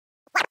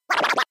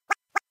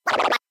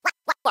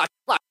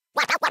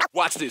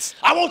Watch this.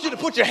 I want you to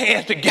put your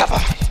hands together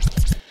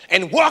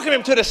and welcome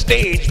him to the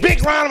stage.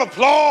 Big round of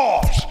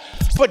applause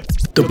for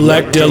the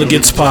Black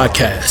Delegates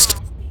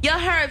Podcast. Y'all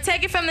heard,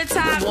 take it from the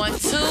top. 1,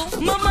 2.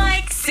 My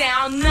mic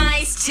sound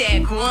nice,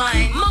 check 1.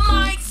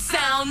 My mic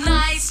sound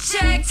nice,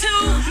 check 2.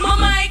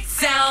 My mic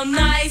sound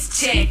nice,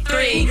 check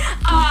 3.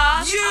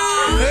 Are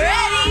you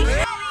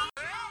ready?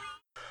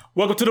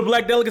 Welcome to the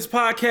Black Delegates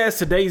Podcast.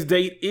 Today's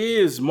date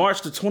is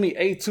March the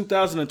 28th,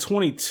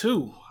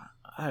 2022.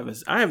 I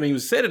haven't even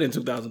said it in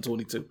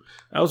 2022.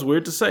 That was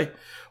weird to say.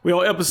 We're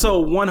on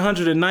episode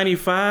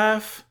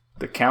 195.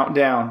 The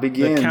countdown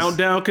begins. The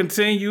countdown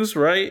continues,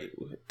 right?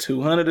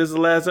 200 is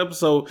the last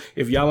episode.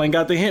 If y'all ain't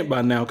got the hint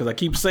by now, because I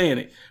keep saying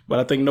it, but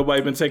I think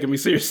nobody been taking me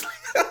seriously.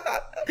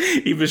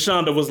 Even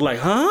Shonda was like,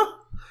 huh?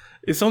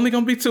 It's only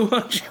going to be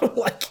 200? I'm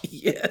like,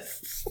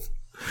 yes.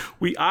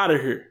 We out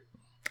of here.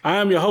 I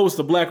am your host,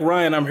 the Black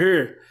Ryan. I'm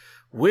here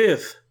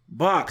with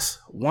Box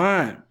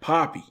Wine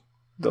Poppy.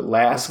 The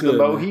last of the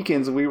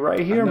Mohicans. We right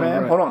here,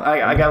 man. Right. Hold on.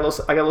 I got a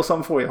little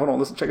something for you. Hold on.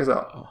 Listen, check this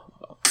out. Girl,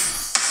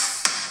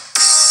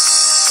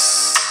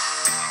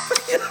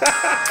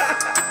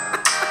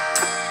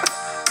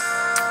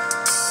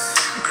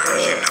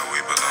 you know we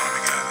belong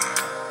together.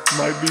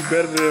 Might be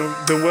better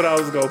than what I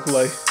was gonna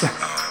play.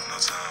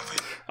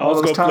 I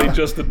was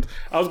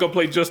gonna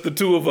play just the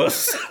two of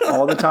us.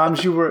 All the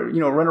times you were,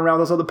 running around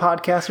with those other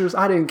podcasters,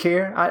 I didn't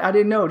care. I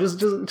didn't know.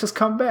 Just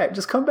come back.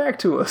 Just come back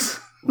to us.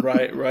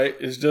 Right.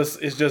 It's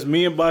just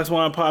me and Box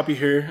Wine Poppy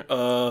here.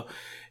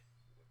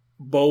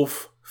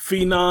 Both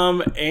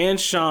Phenom and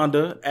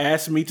Shonda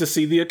asked me to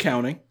see the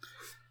accounting.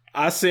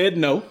 I said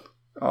no.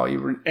 Oh,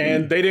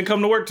 and they didn't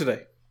come to work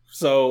today.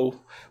 So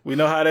we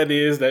know how that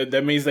is.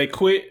 That means they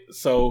quit.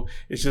 So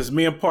it's just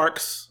me and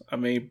Box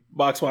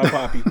Wine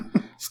Poppy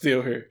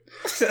still here.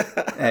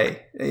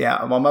 Hey,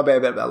 yeah, well, my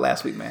bad about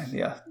last week, man.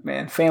 Yeah,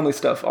 man, family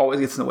stuff always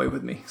gets in the way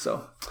with me.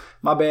 So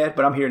my bad,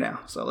 but I'm here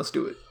now. So let's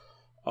do it.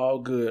 All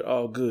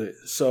good.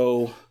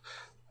 So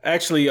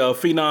actually,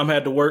 Phenom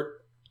had to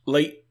work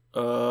late.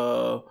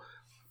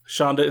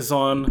 Shonda is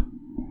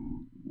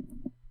on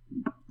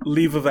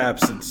leave of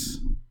absence.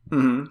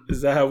 Mm-hmm.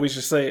 Is that how we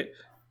should say it?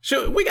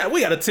 We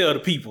got to tell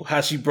the people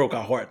how she broke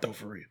our heart, though,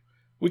 for real.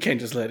 We can't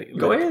just let it.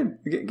 Go ahead.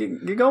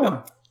 Get going.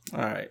 All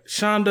right.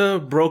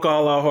 Shonda broke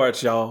all our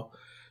hearts, y'all.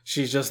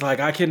 She's just like,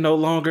 I can no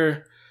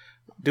longer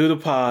do the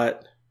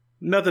pod.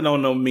 Nothing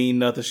on no mean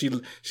nothing. She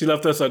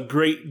left us a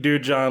great Dear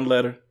John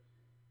letter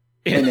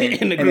in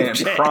the group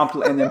chat.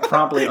 Promptly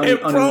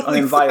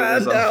uninvited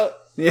herself.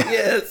 Yeah.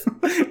 Yes.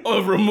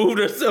 Or removed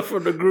herself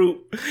from the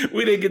group.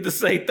 We didn't get to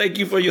say thank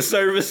you for your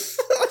service.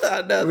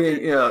 we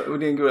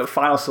didn't give a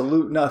final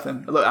salute,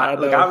 nothing. Look,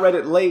 I read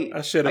it late.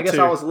 I guess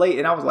I was late,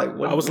 and I was like,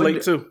 I was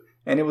late too.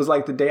 And it was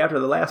like the day after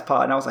the last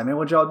pod, and I was like, man,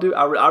 what'd y'all do?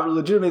 I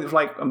legitimately, for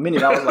like a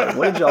minute, I was like,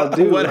 what did y'all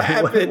do? What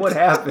happened? What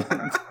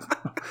happened?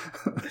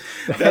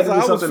 That's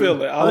how I was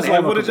feeling. I was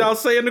like, what did y'all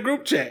say in the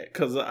group chat?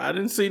 Because I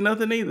didn't see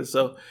nothing either.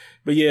 So,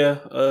 but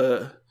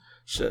yeah,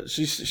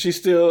 she's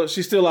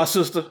still our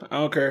sister. I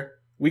don't care.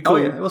 We cool. Oh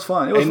yeah, it was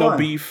fun. It was Ain't fun. no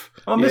beef.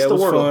 I'm gonna miss the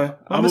world.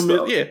 I'm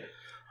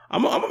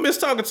gonna miss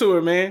talking to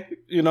her, man.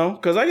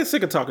 Because I get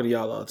sick of talking to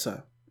y'all all the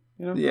time.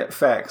 Yeah,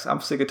 facts. I'm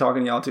sick of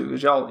talking to y'all too,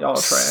 because y'all are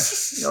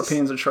trash. Y'all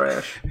opinions are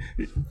trash.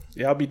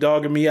 Y'all be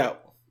dogging me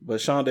out, but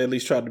Shonda at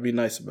least tried to be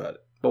nice about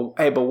it.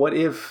 But what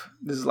if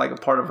this is like a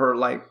part of her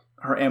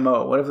her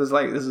MO? What if this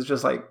is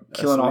just like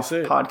killing off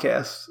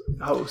podcast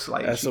hosts?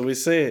 Like that's what we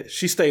said.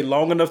 She stayed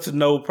long enough to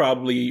know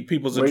probably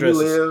people's where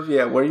addresses. You live,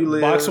 yeah, where you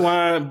live. Box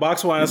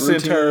Wine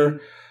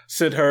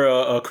sent her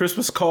a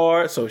Christmas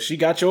card, so she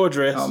got your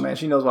address. Oh man,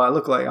 she knows what I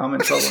look like. I'm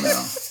in trouble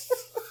now.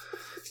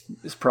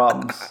 It's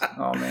problems.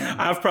 Oh man,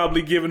 I've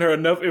probably given her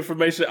enough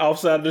information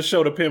outside of the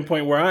show to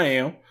pinpoint where I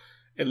am,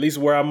 at least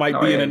where I might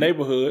be in the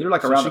neighborhood. You're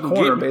like around the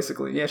corner,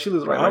 basically. Yeah, she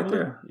lives right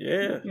there.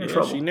 Yeah,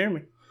 she near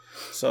me.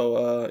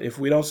 So if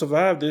we don't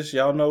survive this,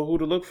 y'all know who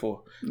to look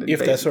for.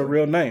 If that's her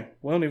real name,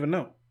 we don't even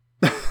know.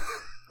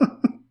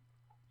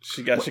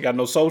 She got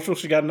no social.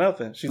 She got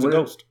nothing. She's a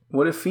ghost.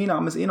 What if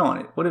Phenom is in on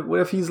it?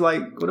 What if he's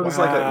like? What if it's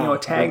like a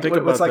tag? What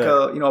if it's like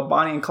a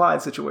Bonnie and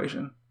Clyde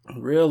situation?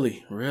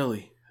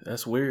 Really,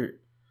 that's weird.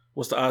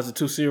 What's the odds of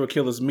two serial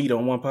killers meet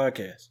on one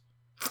podcast?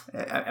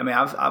 I mean,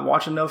 I've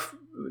watched enough,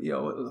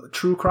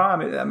 true crime.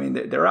 I mean,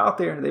 they're out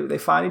there. They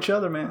find each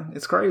other, man.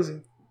 It's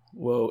crazy.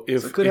 Well,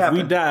 if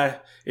we die,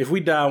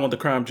 I want the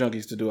crime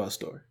junkies to do our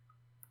story.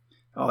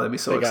 Oh, they'd be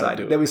so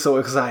excited. They'd be so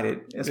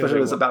excited, especially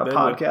if it's about a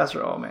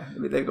podcaster. Oh man,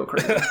 they'd go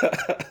crazy.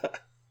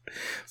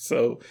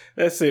 So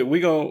that's it.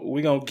 We're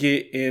gonna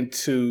get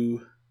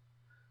into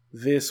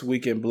this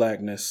week in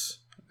blackness.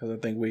 Because I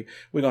think we're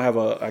gonna have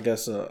a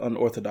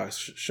unorthodox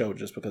show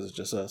just because it's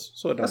just us.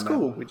 So that's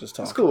cool. We just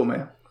talk. That's cool,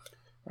 man.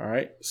 All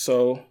right,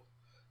 so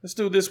let's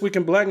do this week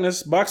in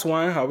blackness. Box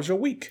Wine, how was your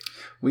week?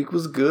 Week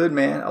was good,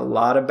 man. A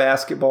lot of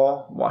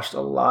basketball. Watched a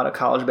lot of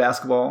college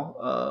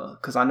basketball.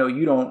 Because I know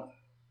you don't.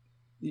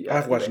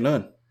 I've watched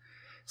none.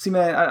 See,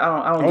 man,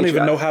 I don't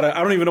even know how to.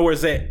 I don't even know where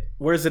it's at.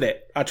 Where's it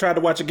at? I tried to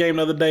watch a game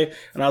the other day,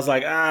 and I was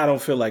like, I don't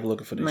feel like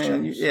looking for these Man,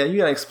 channels. you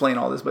gotta explain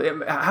all this.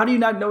 But how do you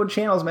not know the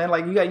channels, man?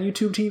 Like, you got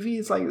YouTube TV.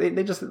 It's like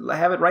they just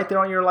have it right there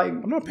on your, like...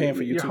 I'm not paying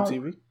for your YouTube home.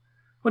 TV.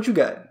 What you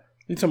got?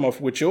 You talking about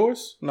with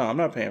yours? No, I'm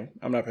not paying.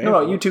 I'm not paying.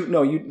 No, for it. YouTube.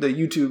 No, the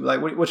YouTube. Like,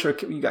 what's your...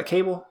 You got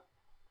cable?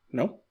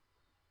 No.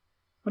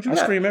 What you I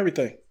got? stream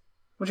everything.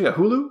 What you got?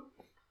 Hulu?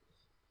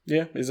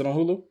 Yeah, is it on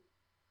Hulu?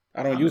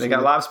 I don't use They Hulu.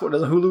 got live sport.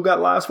 Doesn't Hulu got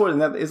live sport?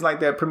 And that is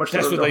like that pretty much.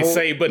 That's the what they whole...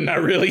 say, but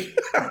not really.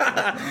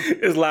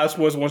 It's live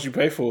sports once you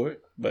pay for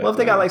it. But, Well, if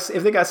they got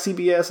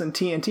CBS and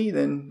TNT,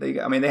 then they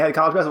had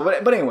college basketball.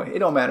 But anyway, it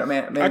don't matter,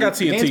 man. I got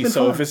the game's TNT, been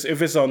so fun.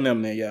 if it's on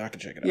them, then yeah, I can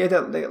check it out. Yeah,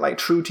 they, like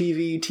True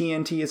TV,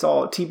 TNT, it's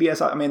all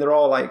TBS. I mean, they're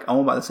all like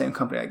owned by the same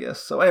company, I guess.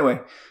 So anyway,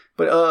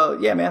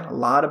 but yeah, man, a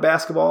lot of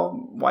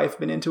basketball. Wife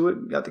been into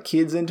it. Got the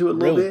kids into it a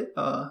little Really? bit.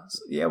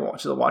 Yeah,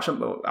 watch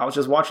them. I was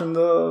just watching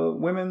the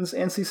women's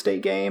NC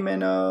State game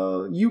and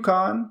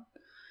UConn.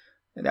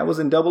 And that was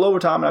in double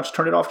overtime, and I just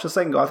turned it off just a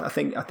second ago. I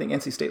think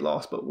NC State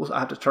lost, but I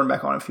have to turn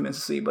back on in a few minutes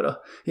to see. But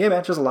yeah,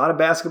 man, just a lot of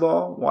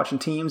basketball, watching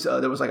teams.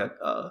 There was like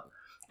I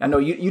know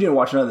you didn't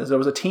watch none of this. There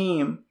was a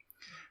team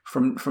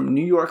from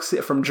New York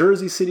City, from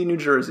Jersey City, New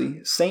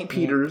Jersey, St.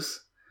 Peter's.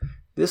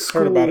 This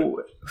Heard about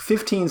school,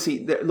 15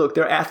 seat. Look,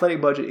 their athletic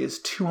budget is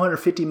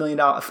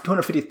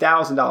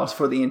 $250,000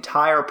 for the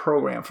entire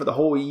program for the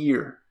whole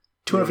year.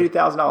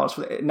 $250,000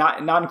 for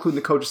not including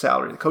the coach's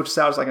salary. The coach's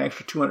salary is like an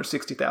extra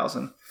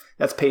 $260,000.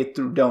 That's paid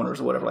through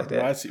donors or whatever like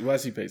that. Why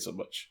is he paid so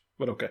much?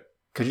 But okay.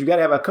 Because you got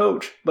to have a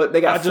coach. But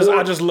they got I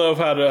just love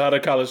how the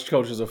college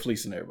coaches are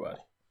fleecing everybody.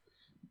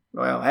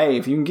 Well, hey,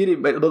 if you can get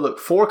it, but look,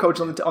 4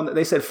 coaches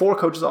they said 4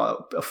 coaches,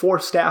 4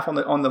 staff on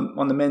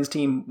the men's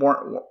team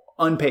weren't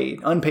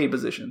unpaid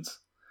positions.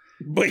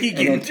 But he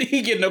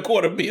getting a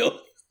quarter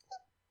bill.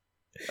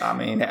 I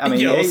mean,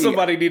 Yo, hey,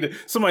 somebody need to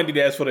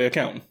ask for the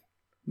accountant.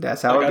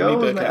 that's how it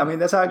goes. Man. I mean,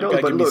 that's how it goes.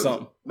 gotta But give me look,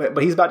 something.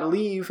 but he's about to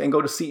leave and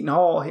go to Seton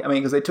Hall. I mean,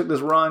 because they took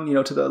this run,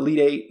 to the Elite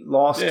Eight,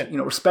 lost,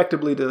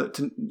 respectably to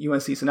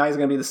UNC. So now he's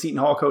going to be the Seton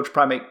Hall coach,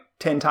 probably make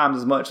 10 times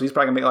as much. So he's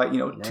probably going to make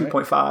like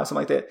 2.5, something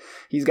like that.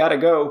 He's got to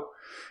go.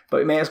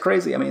 But man, it's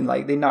crazy. I mean,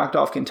 like they knocked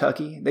off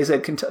Kentucky. They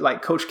said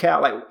like Coach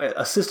Cal, like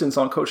assistants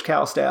on Coach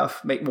Cal's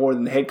staff make more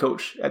than the head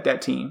coach at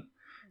that team,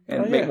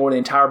 and make more than the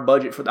entire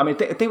budget for. I mean,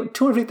 think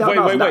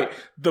 $250,000. Wait.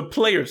 The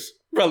players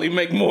probably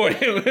make more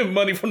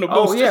money from the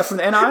boosters. Oh yeah, from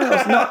the NIL.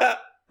 No.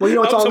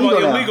 Well, it's all talking legal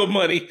about now. illegal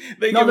money.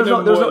 They No, give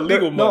them more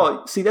illegal money.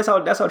 No, see, that's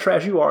how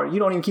trash you are. You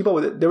don't even keep up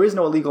with it. There is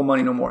no illegal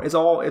money no more. It's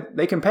all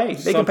they can pay.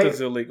 They can pay. Something's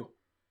illegal.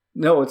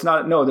 No, it's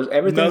not. No, there's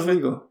everything's Nothing?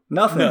 legal.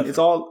 Nothing. It's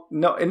all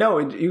no.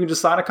 You can just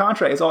sign a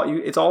contract. It's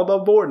all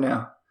above board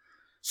now.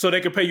 So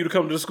they can pay you to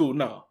come to the school?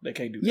 No, they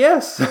can't do that.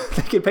 Yes,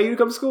 they can pay you to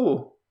come to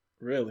school.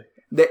 Really?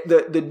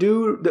 The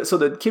dude. So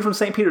the kid from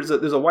St. Peter's.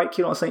 There's a white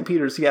kid on St.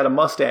 Peter's. He had a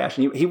mustache,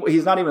 and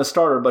he's not even a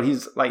starter, but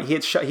he's like he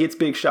hits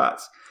big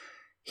shots.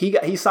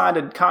 He signed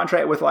a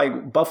contract with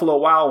like Buffalo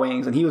Wild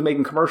Wings, and he was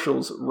making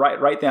commercials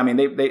right there. I mean,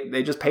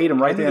 they just paid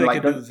him right there. They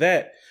could do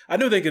that. I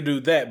knew they could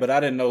do that, but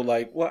I didn't know.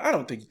 Like, well, I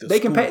don't think They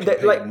can pay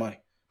them money.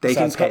 They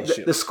can besides pay.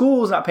 scholarship. The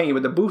school's not paying you,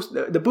 but the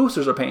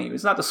boosters are paying you.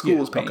 It's not the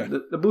school's paying okay.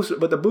 you.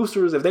 The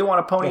boosters, if they want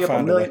to pony They'll up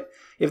find $1 a million, way.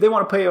 if they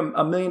want to pay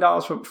 $1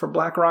 million for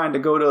Black Ryan to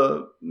go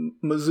to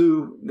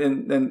Mizzou,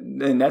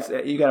 then that's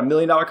you got $1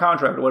 million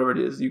contract or whatever it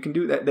is. You can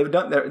do that.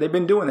 They've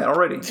been doing that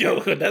already. Yo,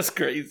 that's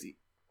crazy.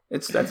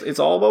 It's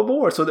all above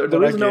board. So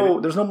there's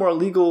no more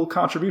illegal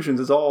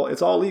contributions. It's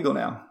all legal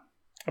now.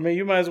 I mean,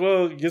 you might as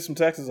well get some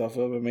taxes off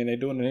of it. I mean, they're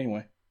doing it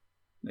anyway.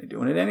 They're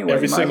doing it anyway.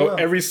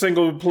 Every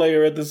single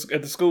player at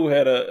the school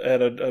had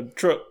a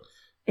truck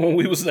when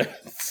we was there.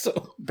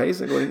 So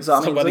basically, so I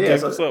mean, somebody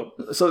gave us up.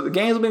 So the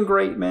game's been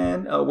great,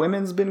 man.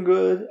 Women's been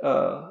good.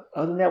 Other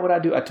than that, what I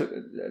do,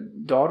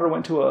 daughter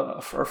went to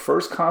her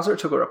first concert.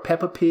 Took her a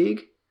Peppa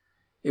Pig.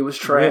 It was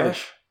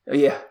trash.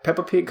 Really? Yeah,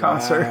 Peppa Pig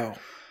concert. Wow.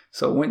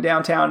 So went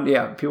downtown.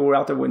 Yeah, people were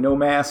out there with no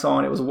masks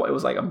on. It was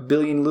like 1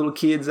 billion little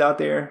kids out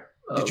there.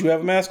 Did you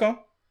have a mask on?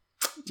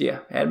 Yeah,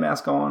 had a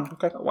mask on.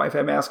 Okay. The wife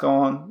had a mask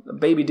on. The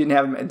baby did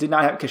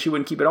not have because she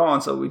wouldn't keep it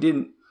on, so we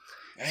didn't.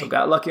 Dang. So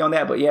got lucky on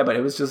that. But yeah, but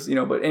it was just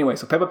But anyway,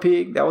 so Peppa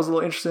Pig, that was a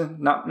little interesting.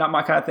 Not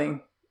my kind of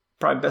thing.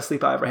 Probably best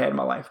sleep I ever had in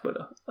my life. But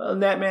other than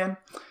that, man.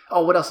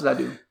 Oh, what else did I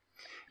do?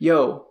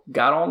 Yo,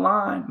 got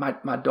online.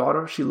 My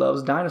daughter, she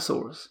loves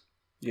dinosaurs.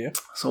 Yeah.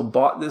 So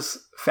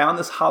found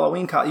this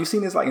Halloween costume. You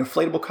seen this like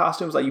inflatable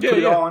costumes? Like you put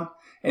it on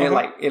and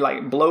it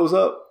like blows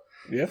up.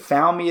 Yeah.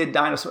 Found me a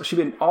dinosaur.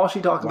 All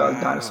she talks about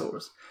is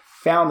dinosaurs.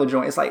 Found the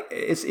joint. It's like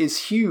it's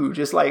huge.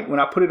 It's like when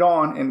I put it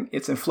on and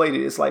it's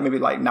inflated, it's like maybe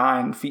like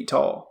 9 feet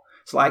tall.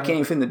 So I can't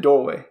even fit in the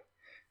doorway.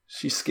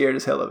 She's scared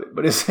as hell of it,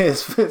 but it's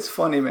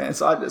funny, man.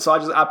 So I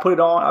put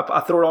it on. I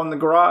throw it on in the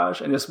garage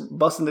and just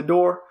bust in the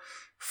door.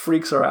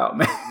 Freaks her out,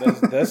 man.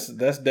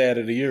 that's dad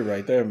of the year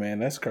right there, man.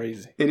 That's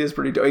crazy. It is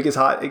pretty dope. It gets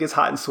hot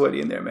and sweaty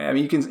in there, man. I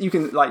mean, you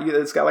can like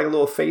it's got like a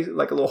little face,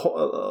 like a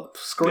little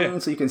screen,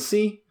 so you can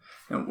see.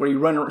 and where you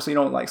run so you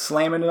don't like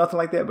slam into nothing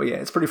like that. But yeah,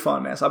 it's pretty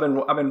fun, man. So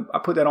I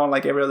put that on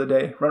like every other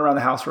day, run around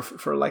the house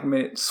for like a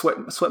minute,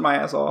 sweat my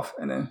ass off,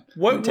 and then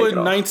what would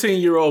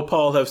 19-year-old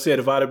Paul have said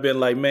if I'd have been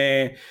like,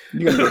 man,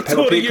 you gonna go to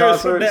 20 Pig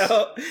years from concerts?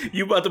 now,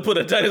 you about to put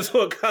a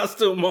dinosaur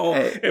costume on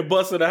and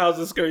bust in the house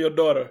and scare your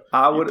daughter?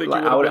 I would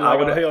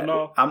hell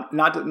no. I'm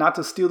not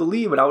to steal the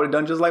lead, but I would have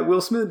done just like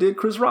Will Smith did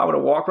Chris Rock. I would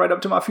have walked right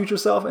up to my future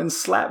self and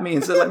slapped me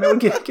and said, like, man,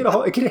 get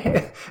a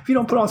hand. If you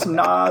don't put on some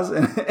Nas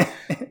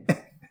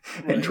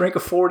and drink a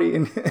 40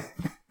 and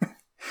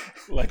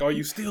like, are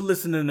you still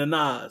listening to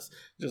Nas?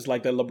 Just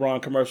like that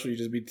LeBron commercial you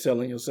just be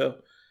telling yourself.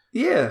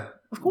 Yeah,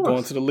 of course.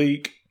 Going to the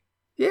league.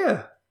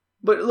 Yeah.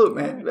 But look,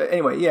 man.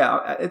 Anyway,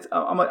 yeah,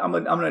 I'm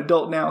an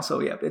adult now,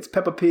 so yeah, it's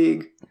Peppa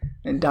Pig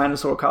and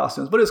dinosaur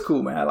costumes, but it's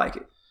cool, man. I like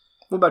it.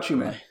 What about you,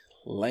 man?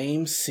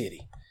 Lame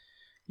City.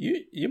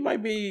 You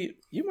might be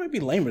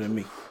lamer than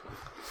me.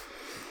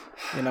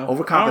 You know,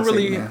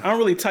 overcompensating. I don't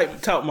really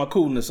tout my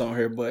coolness on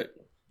here, but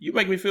you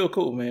make me feel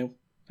cool, man.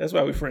 That's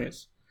why we're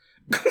friends.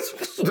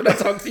 When I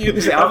talk to you,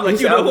 I'm like,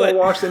 you know what?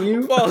 Washed than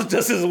you. Paul's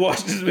just as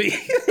washed as me,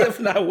 if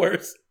not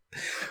worse.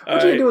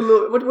 What you do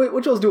with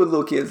what you do with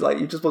little kids? Like,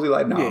 you're just supposed to be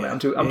like, nah, man, I'm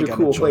too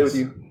cool to play with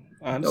you.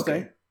 I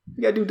understand. Okay.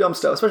 You gotta do dumb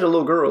stuff, especially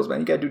little girls, man.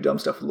 You gotta do dumb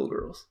stuff with little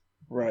girls.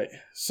 Right.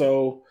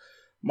 So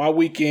my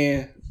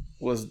weekend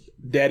was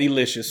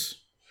daddylicious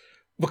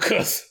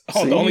because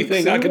the only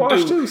thing I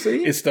could do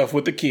is stuff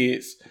with the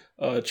kids.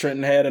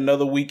 Trenton had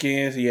another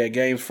weekend. He had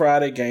games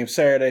Friday, games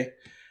Saturday.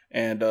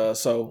 And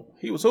so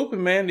he was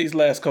hooping, man, these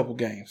last couple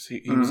games.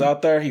 He was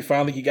out there. He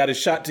got his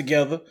shot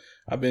together.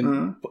 I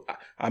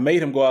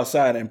made him go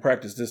outside and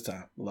practice this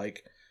time.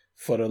 Like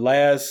for the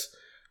last,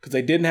 because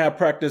they didn't have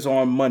practice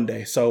on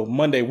Monday. So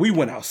Monday we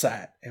went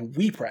outside and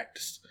we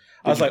practiced.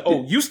 I was like,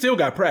 oh, you still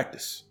got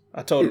practice.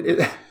 I told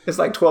him. It's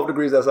like 12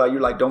 degrees outside.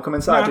 You're like, don't come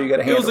inside till you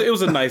got a handle. It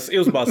was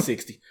about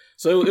 60.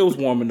 So it was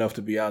warm enough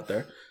to be out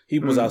there. He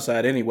was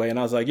outside anyway. And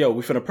I was like, yo,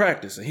 we finna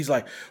practice. And he's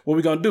like, what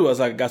we gonna do? I was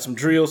like, I got some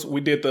drills. We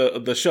did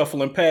the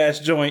shuffle and pass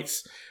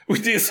joints. We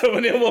did some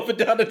of them up and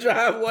down the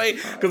driveway.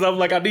 Because I'm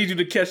like, I need you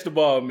to catch the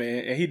ball,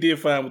 man. And he did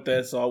fine with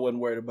that, so I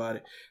wasn't worried about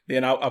it.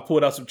 Then I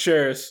pulled out some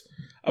chairs.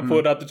 I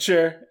pulled out the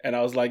chair, and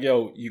I was like,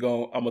 yo,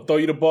 I'm gonna throw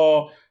you the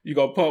ball. You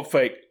gonna pump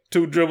fake.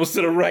 2 dribbles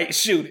to the right,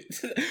 shoot it.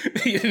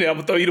 I'm going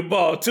to throw you the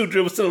ball. 2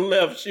 dribbles to the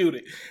left, shoot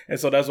it. And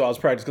so that's why I was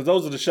practicing. Because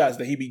those are the shots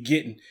that he be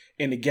getting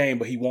in the game,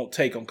 but he won't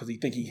take them because he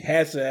think he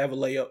has to have a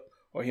layup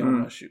or he don't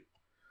want to shoot.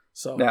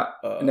 So now,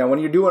 when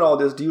you're doing all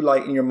this, do you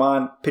like in your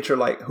mind picture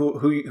like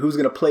who's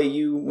going to play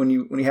you when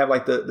you have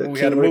like the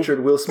King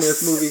Richard Will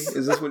Smith movie?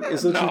 Is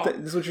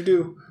this what you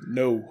do?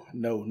 No,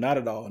 not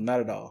at all.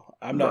 Not at all.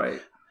 I'm not.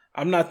 Right.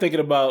 I'm not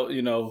thinking about,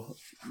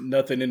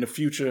 nothing in the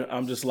future.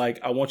 I'm just like,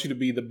 I want you to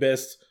be the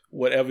best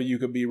whatever you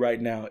could be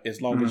right now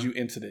as long as you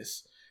into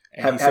this.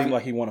 And he seemed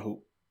like he want to hoop.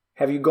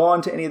 Have you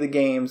gone to any of the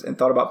games and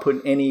thought about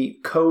putting any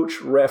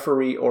coach,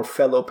 referee, or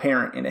fellow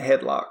parent in a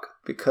headlock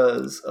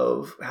because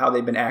of how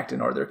they've been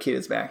acting or their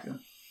kids been acting?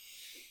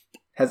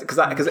 Because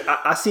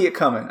I see it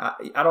coming.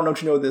 I don't know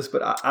if you know this,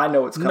 but I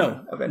know it's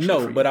coming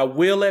eventually. No, but I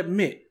will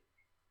admit,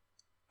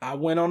 I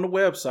went on the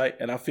website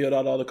and I filled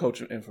out all the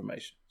coaching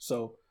information.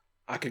 So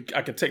I could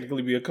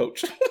technically be a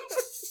coach.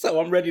 So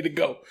I'm ready to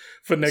go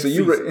for next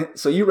season.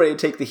 So you ready to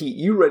take the heat?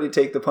 You ready to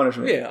take the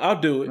punishment? Yeah, I'll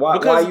do it. Why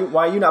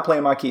are you not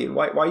playing my kid?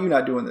 Why are you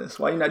not doing this?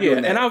 Why are you not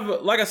doing that? And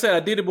like I said, I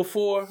did it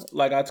before.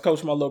 Like I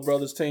coached my little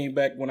brother's team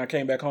back when I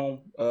came back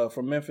home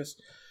from Memphis.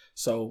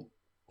 So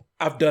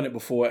I've done it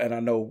before, and I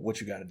know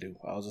what you got to do.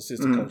 I was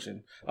assistant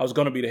coaching. I was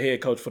going to be the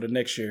head coach for the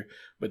next year,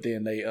 but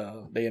then they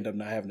ended up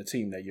not having a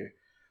team that year.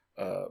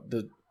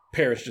 The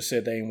parish just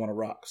said they didn't want to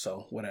rock,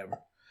 so whatever.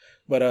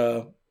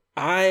 But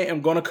I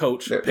am going to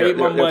coach. Paid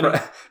my money.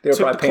 They're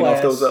probably paying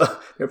off those.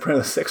 They're paying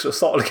the sexual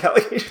assault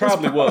allegations.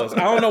 Probably was.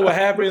 I don't know what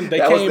happened.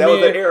 That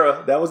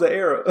was the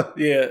era.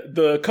 Yeah,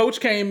 the coach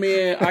came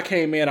in. I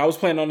came in. I was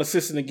planning on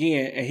assisting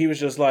again, and he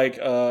was just like,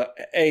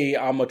 "Hey,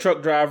 I'm a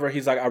truck driver."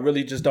 He's like, "I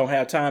really just don't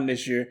have time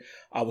this year.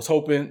 I was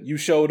hoping you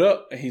showed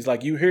up." And he's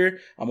like, "You here?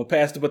 I'm gonna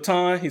pass the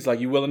baton." He's like,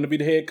 "You willing to be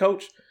the head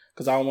coach?"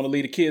 Because I don't want to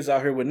leave the kids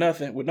out here with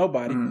nothing, with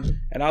nobody.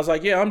 And I was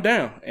like, yeah, I'm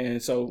down.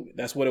 And so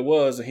that's what it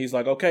was. And he's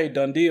like, okay,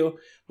 done deal.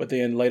 But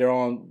then later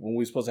on, when we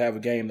were supposed to have a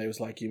game, they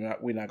was like,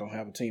 we're not going to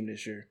have a team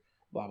this year,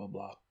 blah, blah,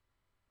 blah.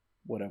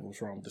 Whatever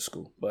was wrong with the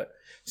school. But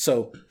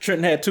so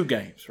Trenton had 2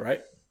 games,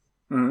 right?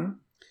 Mm-hmm.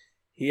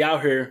 He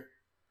out here,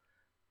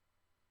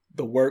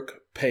 the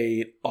work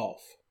paid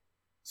off.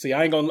 See,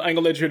 I ain't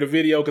gonna let you hear the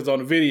video because on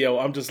the video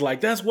I'm just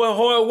like, that's what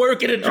hard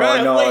work in the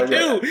driveway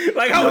do.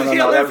 Like I was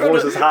yelling from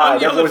the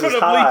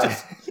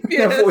bleachers.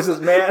 Yes. That voice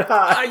is mad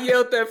high. I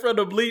yelled that from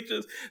the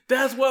bleachers.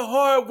 That's what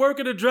hard work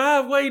in the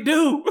driveway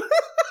do.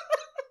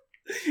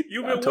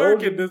 You've been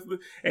working this,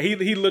 and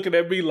he looking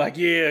at me like,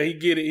 yeah, he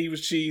get it. He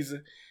was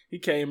cheesing. He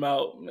came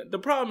out. The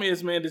problem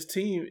is, man, this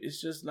team is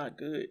just not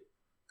good.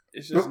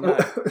 It's just not.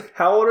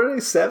 How old are they?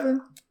 7?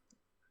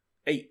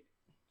 8.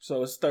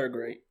 So it's 3rd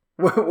grade.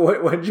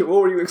 What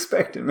were you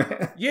expecting,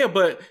 man? Yeah,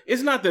 but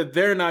it's not that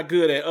they're not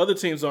good and other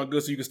teams aren't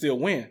good so you can still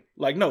win.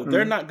 Like, no,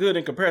 they're not good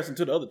in comparison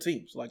to the other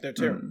teams. Like, they're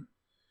terrible.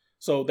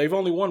 So they've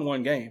only won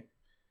one game.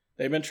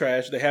 They've been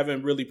trash. They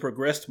haven't really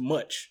progressed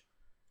much.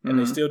 And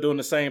they're still doing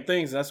the same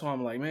things. And that's why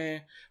I'm like,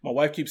 man, my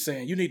wife keeps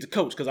saying, you need to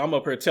coach. Because I'm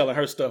up here telling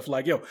her stuff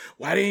like, yo,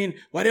 why they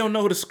don't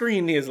know who the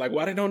screen is? Like,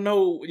 why they don't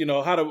know,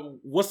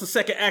 what's the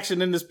second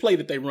action in this play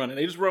that they run? And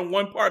they just run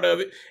one part of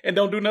it and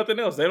don't do nothing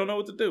else. They don't know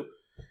what to do.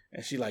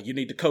 And she like, you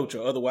need to coach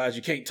her. Otherwise,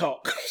 you can't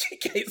talk. She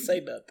can't say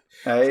nothing.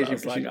 Hey,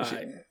 So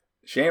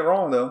she ain't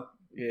wrong, though.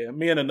 Yeah,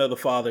 me and another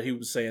father, he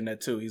was saying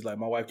that too. He's like,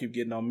 my wife keep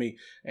getting on me.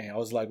 And I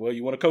was like, well,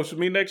 you want to coach with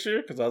me next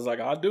year? Because I was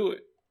like, I'll do it.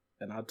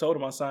 And I told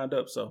him I signed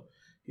up. So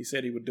he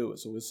said he would do it.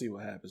 So we'll see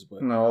what happens. But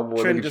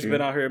Trent just been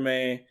out here,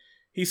 man.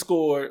 He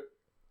scored,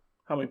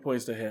 how many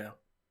points they have?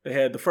 They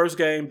had the first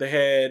game, they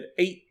had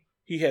 8.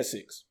 He had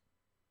 6.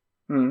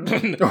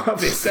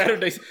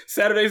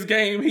 Saturday's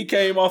game, he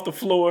came off the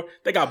floor.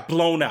 They got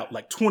blown out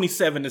like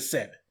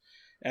 27-7.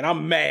 And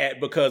I'm mad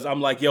because I'm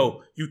like,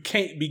 yo, you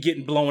can't be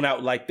getting blown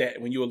out like that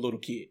when you're a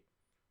little kid.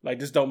 Like,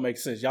 this don't make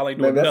sense. Y'all ain't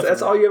doing nothing.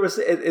 That's all you ever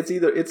see.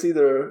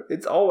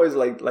 It's always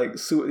like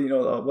what's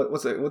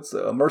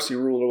a mercy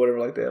rule or whatever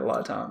like that a lot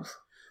of times.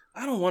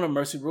 I don't want a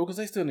mercy rule because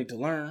they still need to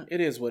learn.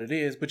 It is what it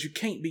is, but you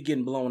can't be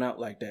getting blown out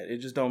like that. It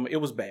just don't.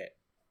 It was bad.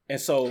 And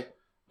so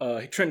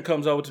Trent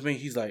comes over to me.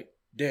 He's like,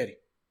 Daddy,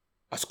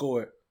 I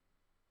scored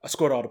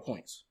all the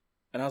points.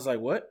 And I was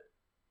like, what?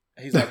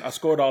 He's like, I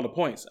scored all the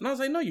points. And I was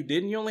like, no, you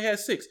didn't. You only had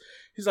 6.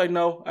 He's like,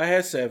 no, I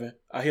had 7.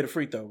 I hit a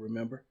free throw,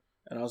 remember?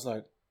 And I was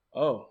like,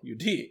 oh, you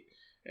did?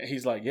 And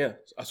he's like, yeah,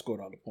 I scored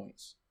all the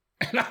points.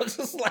 And I was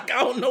just like,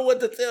 I don't know what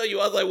to tell you.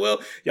 I was like,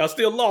 well, y'all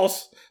still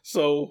lost.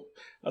 So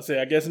I said,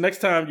 I guess next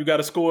time you got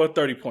to score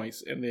 30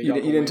 points. And then you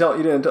didn't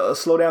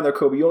slow down there,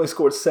 Kobe. You only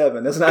scored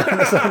 7. That's not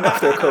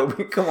enough there,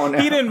 Kobe. Come on now.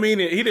 He didn't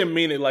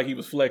mean it like he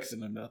was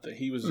flexing or nothing.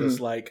 He was just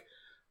like,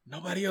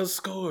 nobody else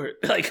scored.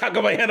 Like, how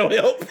come I had no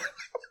help?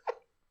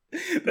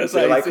 That's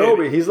how like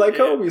Kobe. He's like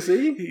Kobe.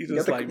 See, he's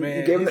just like,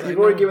 man. You've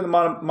already given the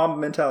Mamba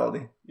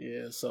mentality.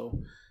 Yeah.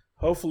 So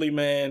hopefully,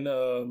 man.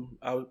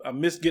 I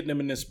missed getting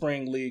him in this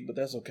spring league, but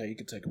that's okay. He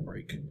could take a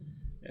break.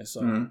 And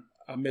so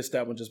I missed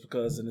that one just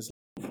because, and it's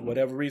for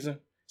whatever reason,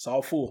 it's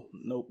all full.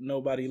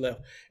 Nobody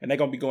left, and they're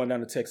gonna be going down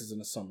to Texas in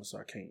the summer, so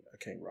I can't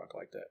rock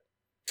like that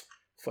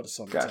for the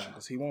summertime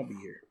because he won't be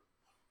here.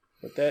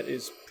 But that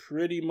is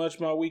pretty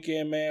much my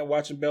weekend, man.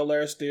 Watching Bel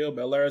Air still.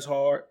 Bel Air is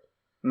hard.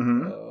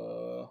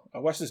 I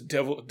watched this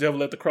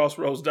Devil at the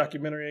Crossroads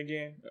documentary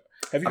again.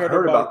 Have you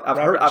heard about? I've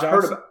heard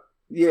about.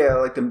 Yeah,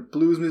 like the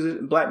blues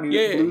music, black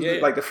music,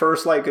 blues, like the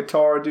first like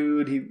guitar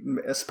dude. He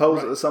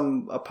supposedly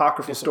some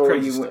apocryphal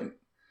story. He went.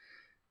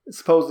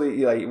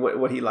 Supposedly, like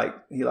what he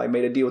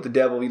made a deal with the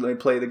devil. He let me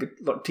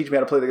teach me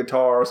how to play the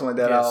guitar or something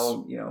like that.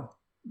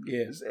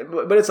 Yes.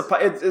 But it's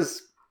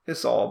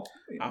all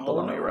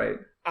baloney, right?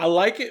 I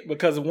like it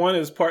because one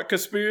is part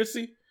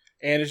conspiracy.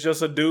 And it's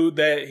just a dude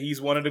that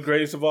he's one of the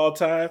greatest of all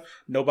time.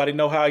 Nobody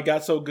know how he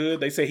got so good.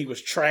 They say he was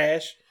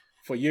trash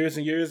for years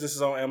and years. This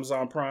is on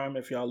Amazon Prime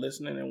if y'all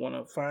listening and want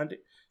to find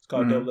it. It's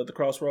called Devil at the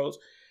Crossroads.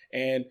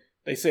 And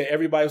they said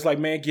everybody was like,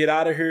 man, get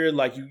out of here.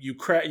 Like, you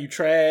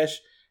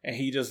trash. And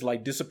he just,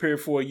 like, disappeared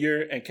for a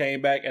year and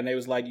came back. And they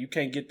was like, you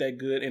can't get that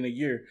good in a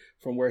year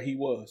from where he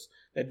was.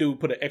 That dude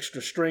put an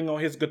extra string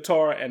on his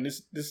guitar. And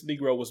this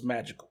Negro was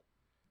magical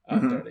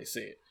out there, they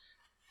said.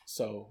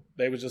 So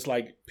they was just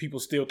like, people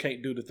still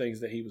can't do the things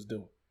that he was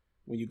doing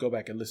when you go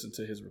back and listen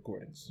to his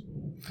recordings.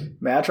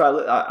 Man,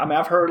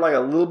 I've heard like a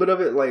little bit of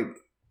it, like,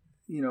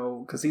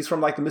 because he's from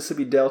like the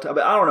Mississippi Delta.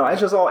 But I don't know.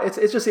 It's just all, it's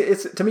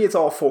to me, it's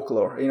all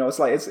folklore. It's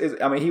like,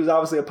 I mean, he was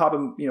obviously a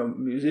poppin',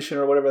 musician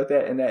or whatever like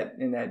that in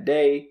that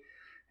day.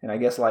 And I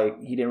guess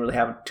like he didn't really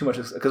have too much,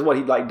 because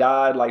he like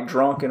died like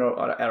drunk at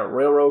a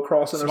railroad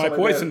crossing or something.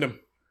 Somebody poisoned him.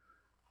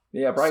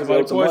 Yeah, probably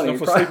somebody poisoned him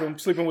for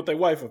sleeping with their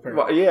wife,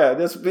 apparently.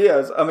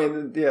 Well, I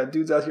mean,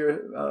 dude's out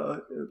here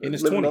in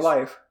his living 20s. the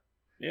life.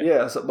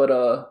 Yeah, but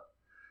I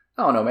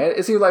don't know, man.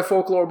 It seems like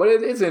folklore, but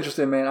it's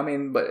interesting, man. I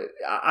mean, but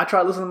I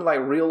try listening to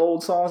like real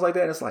old songs like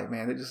that, and it's like,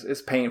 man,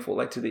 it's painful,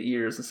 like to the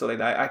ears and stuff like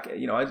that.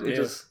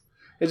 It's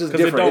just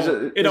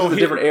different. It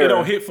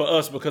don't hit for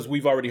us because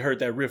we've already heard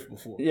that riff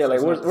before. Yeah, so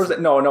like where's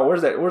that? No,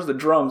 where's that? Where's the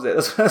drums at?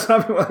 That's what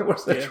I mean. Like,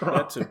 where's the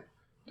drums?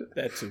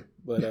 That too.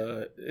 But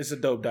it's a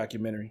dope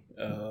documentary.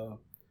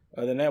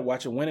 Other than that,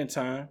 watch it Winning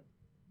Time.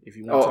 If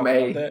you want to talk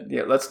about that.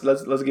 Yeah, let's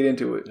get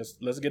into it.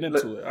 Let's get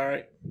into it. All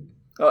right.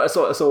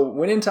 So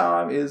Winning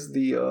Time is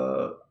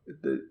the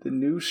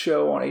new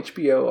show on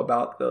HBO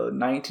about the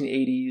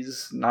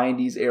 1980s,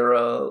 90s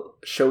era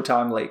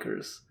Showtime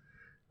Lakers.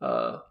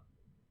 I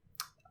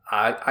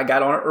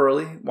got on it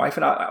early. Wife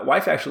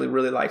actually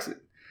really likes it.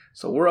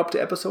 So we're up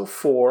to episode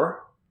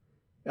 4.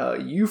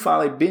 You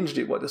finally binged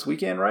it this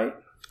weekend, right?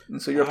 And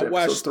so you're up to I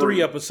watched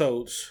 3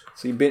 episodes.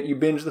 So you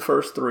binged the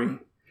first 3.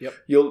 Yep.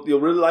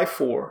 You'll really like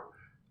 4.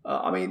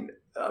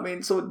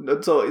 Let's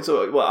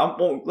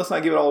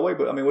not give it all away,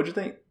 but I mean, what'd you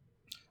think?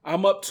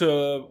 I'm up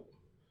to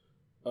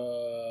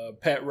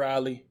Pat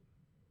Riley.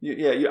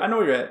 Yeah, I know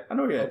where you're at.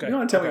 Okay. You don't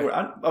want to tell me where.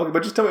 Okay,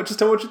 but just tell me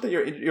what you think.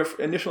 Your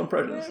initial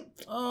impressions.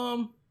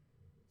 I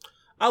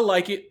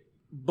like it.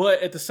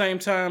 But at the same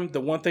time, the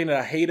one thing that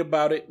I hate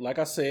about it, like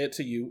I said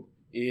to you,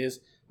 is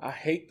I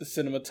hate the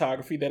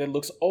cinematography that it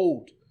looks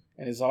old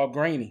and it's all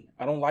grainy.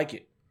 I don't like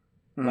it.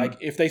 Like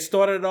if they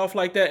started it off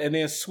like that and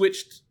then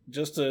switched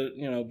just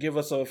to, give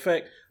us an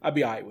effect, I'd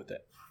be all right with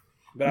that.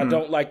 But I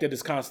don't like that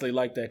it's constantly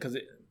like that because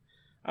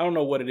I don't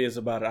know what it is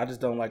about it. I just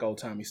don't like old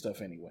timey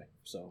stuff anyway.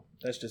 So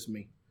that's just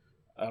me.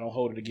 I don't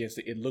hold it against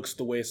it. It looks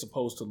the way it's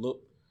supposed to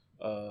look.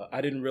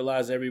 I didn't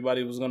realize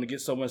everybody was going to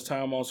get so much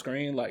time on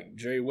screen. Like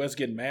Jerry West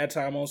getting mad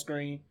time on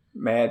screen.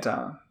 Mad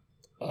time.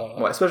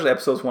 Well, especially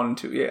episodes 1 and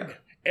 2, yeah.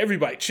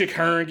 Everybody, Chick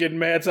Hearn getting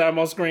mad time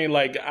on screen.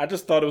 Like, I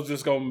just thought it was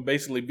just going to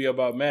basically be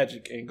about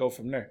magic and go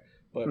from there.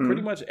 But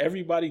pretty much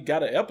everybody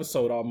got an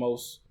episode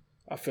almost,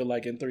 I feel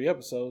like, in 3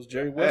 episodes.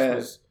 Jerry West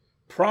was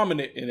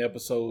prominent in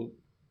episode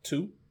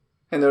 2.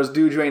 And there's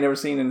dudes you ain't never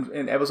seen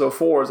in episode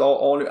 4. Is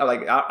all new.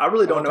 Like, I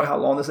really don't know how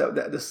long this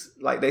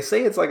like, they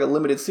say it's like a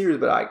limited series,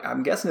 but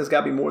I'm guessing it's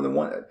got to be more than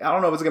one. I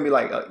don't know if it's going to be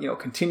like,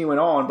 continuing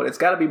on, but it's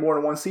got to be more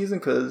than one season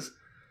because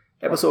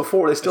episode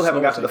 4, they still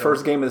haven't got to the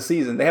first game of the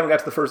season. They haven't got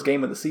to the first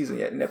game of the season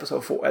yet in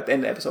episode 4. At the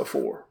end of episode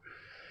 4,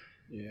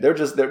 yeah.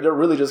 They're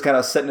really just kind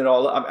of setting it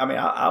all up. I mean,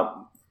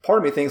 part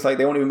of me thinks like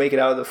they won't even make it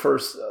out of the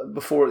first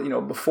before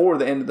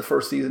the end of the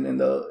first season in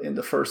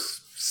the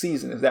first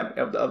season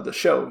of the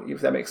show, if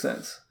that makes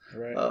sense.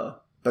 Right.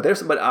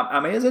 But I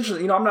mean, it's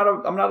interesting. I'm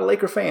not a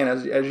Laker fan,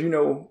 as you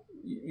know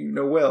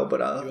well. But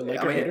you're a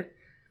Laker hater?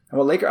 I'm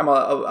a Laker. I'm a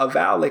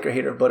avowed Laker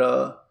hater.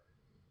 But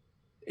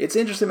it's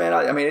interesting, man.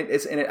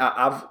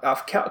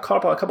 I've caught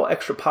up on a couple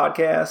extra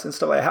podcasts and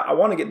stuff like that. I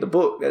want to get the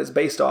book that it's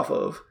based off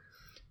of.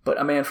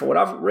 But man, for what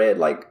I've read,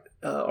 like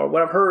or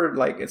what I've heard,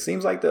 like it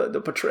seems like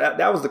the portrayal,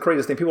 that was the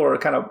craziest thing. People are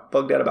kind of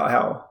bugged out about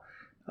how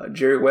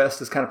Jerry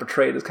West is kind of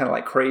portrayed as kind of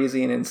like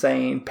crazy and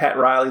insane. Pat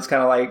Riley's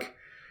kind of like.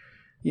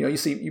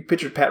 You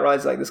picture Pat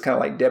Riley's like this kind of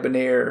like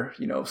debonair,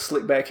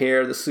 slick back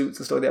hair, the suits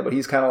and stuff like that, but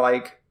he's kind of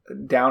like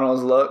down on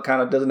his luck,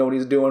 kind of doesn't know what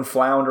he's doing,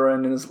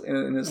 floundering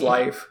in his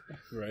life.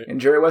 Right.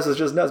 And Jerry West is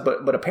just nuts.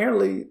 But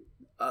apparently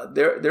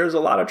there's a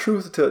lot of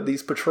truth to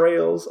these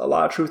portrayals, a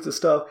lot of truth to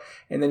stuff.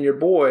 And then your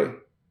boy,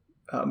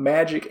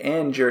 Magic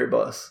and Jerry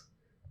Buss,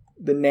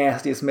 the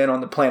nastiest men on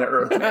the planet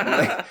Earth.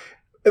 Man.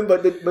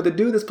 But the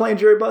dude that's playing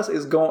Jerry Buss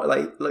is going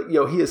like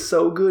he is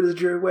so good as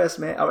Jerry West,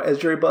 man. As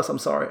Jerry Buss, I'm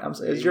sorry,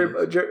 as Jerry,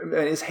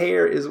 and his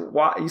hair is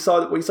what you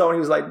saw when he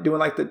was like doing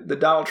like the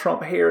Donald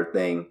Trump hair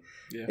thing.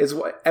 Yeah. Is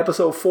what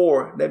episode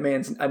 4. That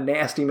man's a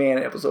nasty man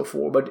in episode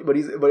 4, but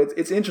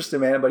it's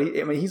interesting, man. But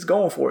he's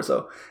going for it,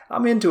 so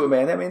I'm into it,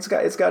 man. I mean, it's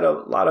got a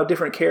lot of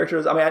different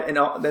characters. I mean,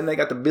 then they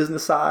got the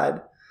business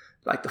side,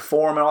 like the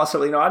forum and all that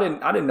stuff.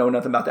 I didn't know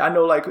nothing about that. I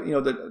know like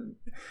the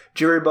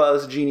Jerry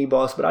Buss, Jeannie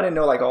Buss, but I didn't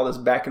know like all this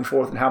back and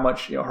forth and how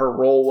much her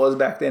role was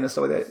back then and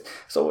stuff like that.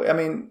 So I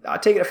mean, I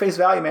take it at face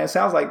value, man. It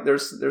sounds like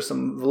there's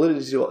some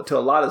validity to a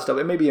lot of stuff.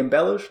 It may be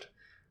embellished,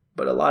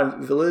 but a lot of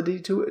validity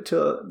to it,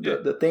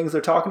 the things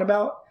they're talking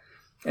about.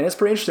 And it's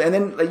pretty interesting. And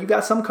then like, you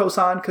got some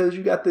cosign because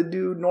you got the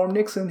dude Norm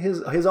Nixon,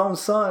 his own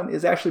son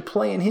is actually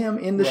playing him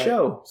in the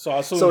show. So I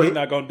assume he's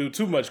not going to do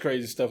too much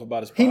crazy stuff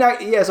about his pops.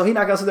 So he's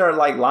not going to sit there and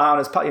like lie on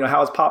his how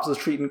his pops is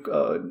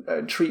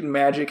treating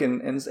Magic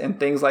and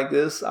things like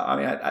this. I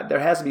mean, there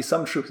has to be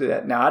some truth to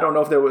that. Now I don't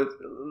know if there was.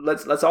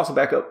 Let's also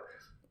back up.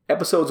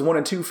 Episodes 1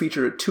 and 2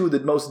 feature 2 of the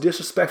most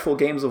disrespectful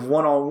games of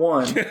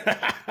one-on-one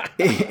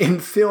in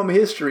film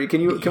history.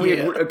 Can we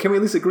at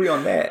least agree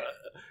on that?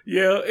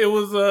 Yeah, it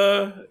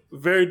was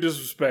very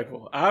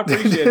disrespectful. I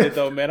appreciate it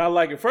though, man. I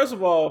like it. First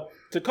of all,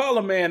 to call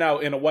a man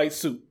out in a white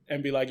suit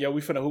and be like, "Yo, we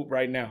finna hoop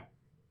right now,"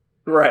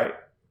 right?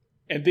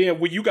 And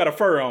then when you got a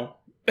fur on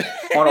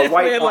a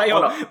white,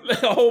 man,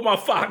 hold my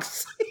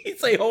fox. He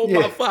say, "Hold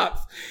my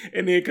fox,"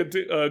 and then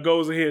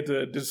goes ahead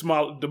to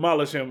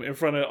demolish him in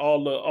front of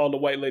all the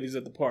white ladies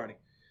at the party.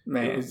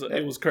 Man,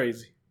 it was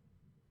crazy.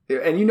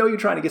 And you're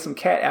trying to get some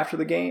cat after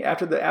the game,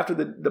 after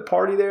the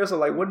party there. So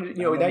like, what did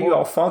now you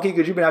all funky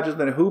because you've just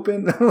been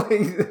hooping.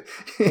 Them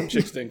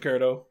chicks didn't care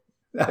though.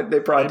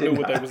 They probably didn't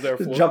know what they was there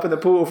for. Jump in the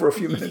pool for a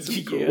few minutes.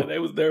 Cool. Yeah, they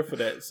was there for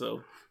that.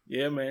 So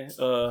yeah, man.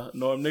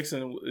 Norm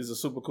Nixon is a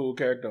super cool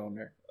character on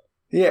there.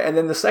 Yeah, and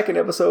then the second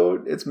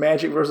episode, it's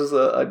Magic versus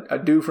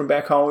a dude from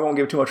back home. We won't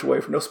give too much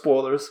away for no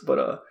spoilers,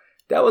 but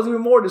that was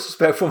even more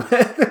disrespectful,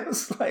 man. It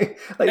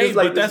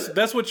was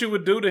that's what you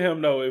would do to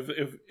him, though.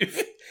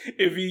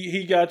 If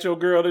he got your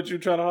girl that you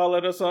trying to holler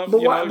at or something.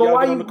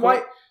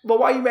 But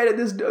why you mad at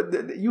this?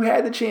 You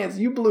had the chance,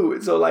 you blew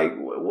it. So like,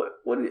 what?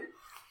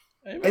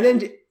 Hey, and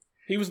then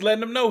he was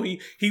letting him know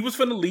he was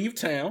finna leave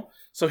town,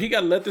 so he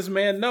got to let this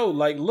man know,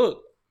 like,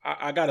 look,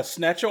 I got to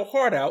snatch your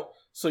heart out,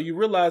 so you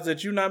realize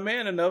that you're not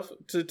man enough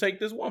to take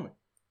this woman.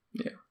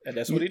 Yeah, and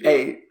that's what he did.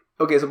 Hey.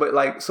 Okay,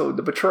 so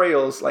the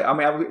betrayals, like, I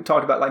mean, I've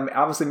talked about, like,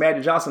 obviously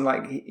Magic Johnson,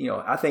 like,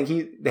 I think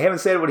they haven't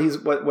said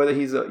whether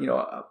he's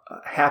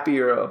happy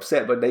or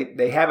upset, but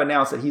they have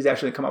announced that he's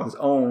actually come out with his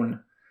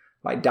own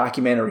like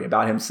documentary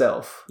about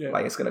himself. Yeah.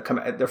 Like it's gonna come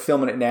out, they're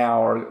filming it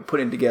now or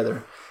putting it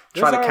together,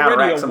 trying to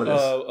counteract some of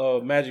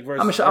this. Magic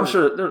versus. I'm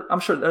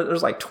sure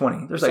there's like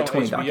 20. There's like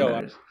 20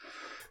 documentaries.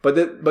 But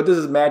this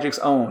is Magic's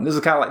own. This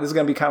is kind of like, this is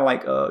gonna be kind of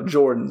like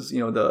Jordan's, you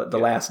know, the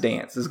Last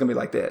Dance. This is gonna be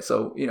like that.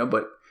 So, you know,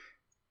 but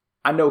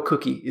I know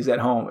Cookie is at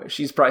home.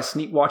 She's probably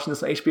sneak watching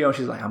this on HBO, and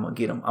she's like, I'm gonna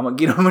get him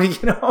when he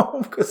get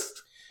home, because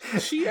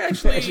she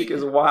actually Magic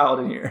is wild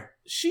in here.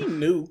 She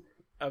knew.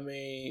 I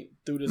mean,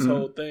 through this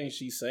whole thing,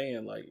 she's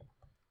saying like,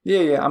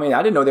 yeah. I mean,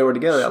 I didn't know they were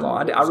together that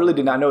long. I really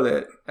did not know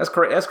that. That's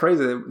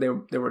crazy.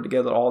 That they were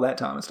together all that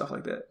time and stuff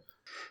like that.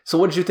 So,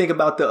 what did you think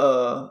about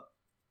the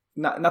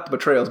not the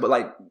betrayals, but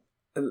like,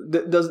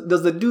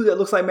 does the dude that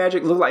looks like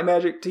Magic look like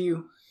Magic to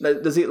you?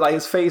 Does he, like,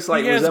 his face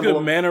like he has resemble good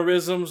him?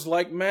 mannerisms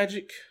like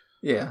Magic?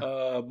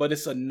 Yeah. But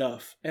it's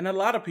enough, and a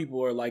lot of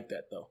people are like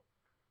that though.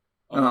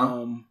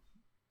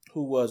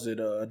 Who was it?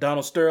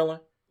 Donald Sterling.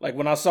 Like,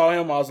 when I saw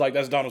him, I was like,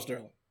 that's Donald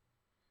Sterling.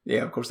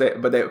 Yeah, of course they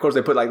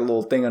put like a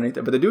little thing underneath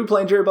it. But the dude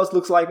playing Jerry Buss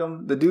looks like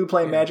him. The dude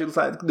playing Magic looks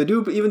like the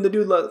dude. Even the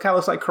dude kind of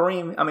looks like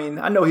Kareem. I mean,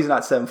 I know he's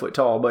not 7 foot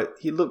tall, but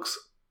he looks,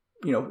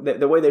 you know,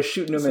 the way they're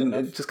shooting him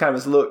and just kind of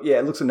his look. Yeah,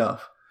 it looks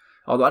enough.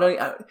 Although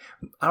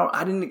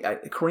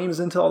Kareem's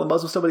into all the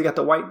Muslim stuff, but he got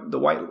the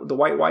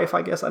white wife,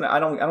 I guess. I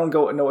don't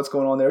know what's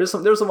going on there.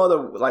 There's some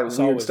other like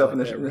weird stuff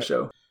like in the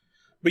show.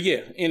 But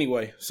yeah,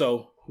 anyway,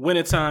 so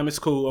Winning Time is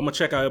cool. I'm gonna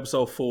check out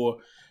episode 4,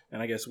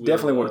 and I guess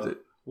definitely worth it.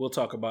 We'll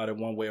talk about it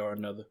one way or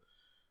another.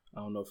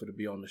 I don't know if it'll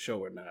be on the show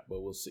or not,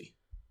 but we'll see.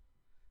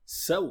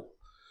 So,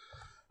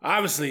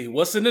 obviously,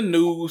 what's in the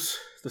news?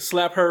 The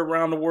slap heard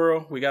around the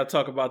world. We got to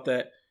talk about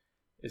that.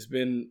 It's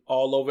been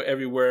all over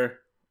everywhere,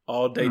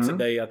 all day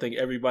today. I think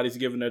everybody's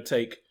giving their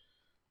take.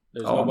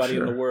 There's nobody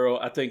in the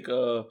world. I think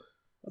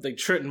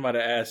Trenton might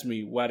have asked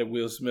me, why did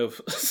Will Smith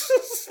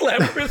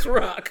slap Chris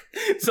Rock?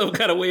 Some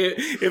kind of way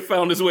it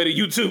found its way to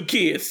YouTube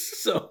Kids.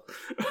 So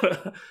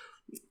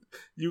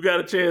you got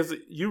a chance.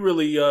 You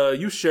really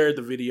you shared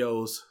the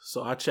videos,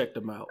 so I checked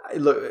them out.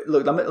 Look.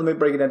 Let me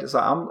break it down. So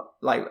I'm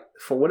like,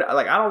 for what,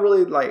 like, I don't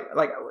really like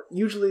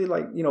usually,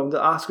 like, you know,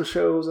 the Oscar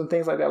shows and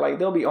things like that. Like,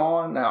 they'll be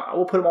on. Now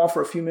we'll put them on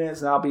for a few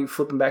minutes, and I'll be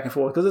flipping back and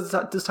forth because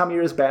this time of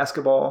year is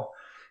basketball.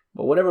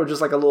 But whatever,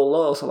 just like a little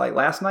lull. So like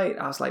last night,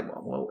 I was like,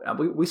 well,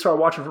 we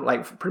started watching from,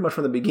 like, pretty much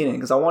from the beginning,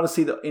 because I want to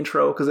see the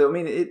intro. Because I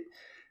mean,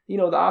 you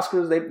know, the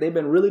Oscars, they've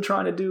been really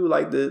trying to do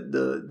like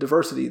the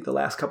diversity the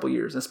last couple of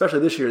years, and especially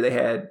this year they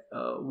had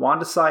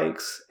Wanda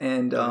Sykes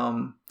and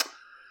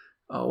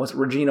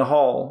Regina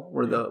Hall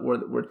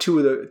were two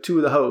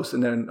of the hosts,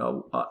 and then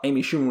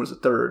Amy Schumer was the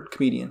third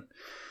comedian.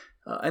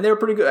 And they were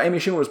pretty good. Amy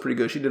Schumer was pretty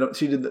good. She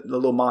did the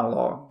little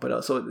monologue.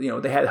 But so, you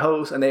know, they had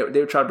hosts, and they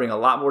were trying to bring a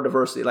lot more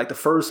diversity. Like, the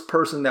first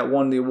person that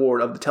won the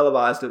award of the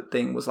televised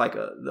thing was like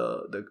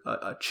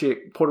a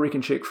chick, Puerto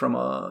Rican chick from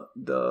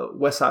the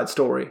West Side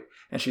Story,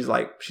 and she's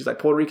like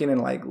Puerto Rican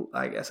and, like,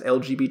 I guess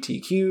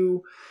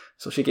LGBTQ.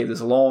 So she gave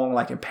this long,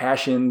 like,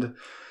 impassioned.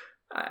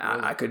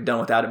 I could have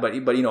done without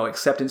it, but you know,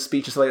 acceptance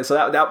speech and stuff like that. So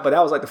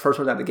that was like the first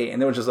one out the gate,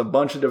 and there was just a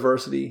bunch of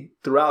diversity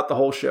throughout the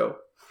whole show.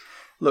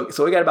 Look,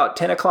 so we got about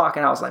 10 o'clock,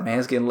 and I was like, man,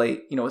 it's getting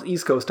late. You know, it's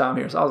East Coast time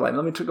here. So I was like,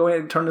 let me go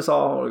ahead and turn this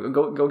off, or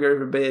go get ready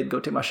for bed,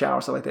 go take my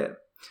shower, stuff like that.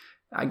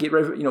 I get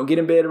ready, get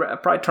in bed. I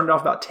probably turned it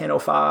off about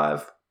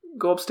 10:05.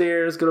 Go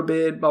upstairs, go to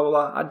bed, blah, blah,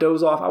 blah. I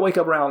doze off. I wake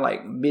up around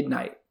like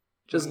midnight.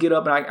 Just get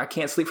up, and I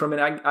can't sleep for a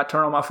minute. I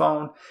turn on my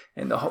phone,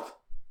 and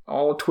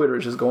all Twitter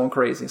is just going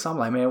crazy. So I'm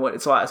like, man,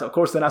 what? So of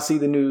course, then I see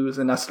the news,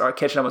 and I start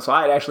catching up. So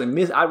I had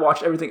actually I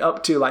watched everything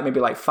up to like maybe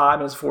like 5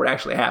 minutes before it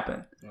actually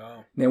happened.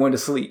 Wow. And then went to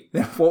sleep.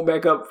 Then woke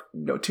back up,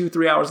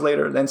 2-3 hours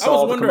later. Then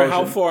saw the commotion. I was wondering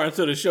how far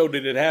into the show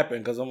did it happen,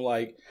 because I'm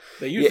like,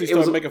 they usually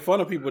start making fun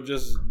of people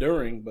just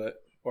during, but.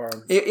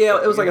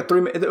 It was like a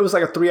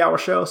 3-hour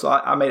show, so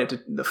I made it to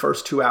the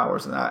first 2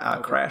 hours, and I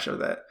crashed over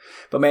that.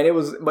 But man, it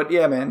was.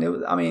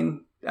 I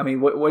mean,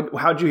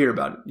 how'd you hear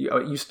about it?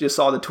 You just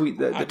saw the tweet,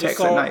 the text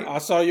at night. I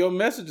saw your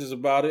messages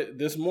about it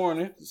this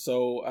morning,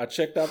 so I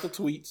checked out the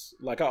tweets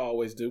like I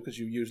always do, because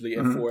you usually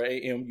at 4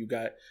 a.m. you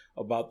got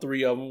about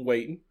 3 of them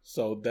waiting.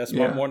 So that's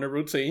my morning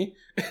routine.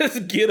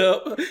 Get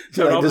up,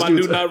 turn off my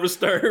Do Not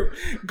Disturb,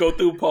 go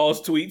through Paul's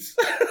tweets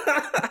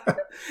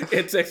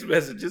and text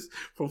messages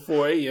from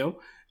 4 a.m.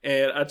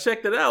 And I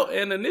checked it out,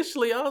 and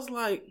initially I was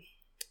like,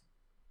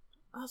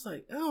 I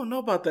don't know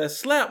about that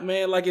slap,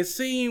 man. Like, it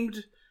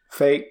seemed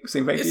fake. It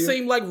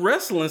seemed like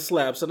wrestling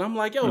slaps, and I'm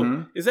like,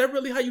 yo, is that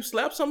really how you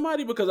slap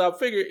somebody? Because I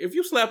figure if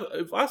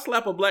I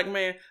slap a black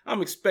man,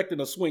 I'm expecting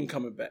a swing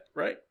coming back,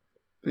 right?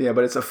 Yeah,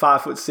 but it's a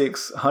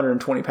 5'6",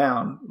 120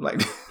 pound,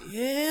 like.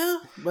 Yeah,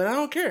 but I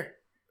don't care.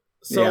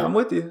 So, yeah, I'm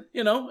with you.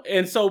 You know,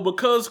 and so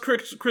because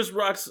Chris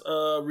Rock's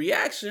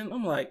reaction,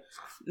 I'm like,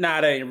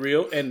 nah, that ain't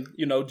real. And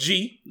you know,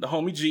 G, the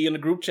homie G in the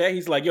group chat,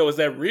 he's like, yo, is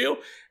that real?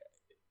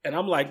 And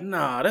I'm like,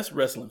 nah, that's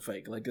wrestling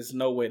fake. Like, there's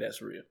no way that's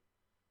real.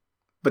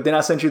 But then I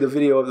sent you the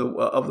video of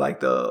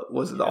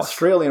the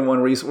Australian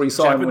one where you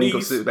saw Japanese, him when he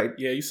goes to, like,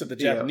 you said the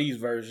Japanese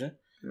version,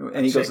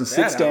 and he goes and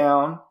sits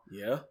down.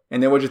 Yeah.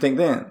 And then what'd you think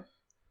then?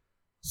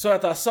 So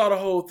after I saw the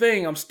whole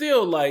thing, I'm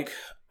still like,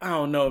 I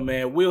don't know,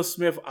 man. Will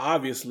Smith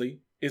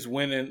obviously is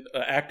winning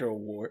an actor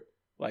award.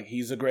 Like,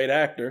 he's a great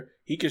actor.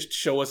 He can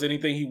show us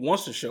anything he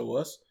wants to show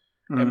us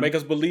and make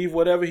us believe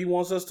whatever he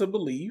wants us to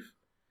believe.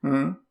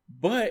 Mm-hmm.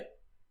 But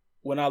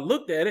when I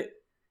looked at it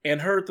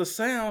and heard the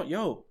sound,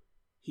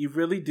 he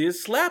really did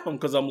slap him,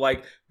 because I'm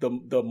like,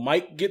 the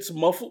mic gets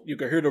muffled. You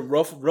can hear the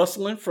rough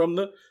rustling from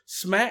the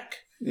smack.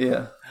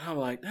 Yeah. And I'm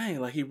like, dang,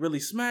 like he really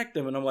smacked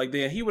him. And I'm like,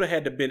 then he would have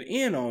had to been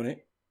in on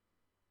it.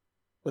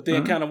 But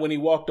then kind of when he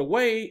walked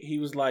away, he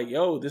was like,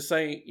 yo, this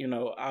ain't,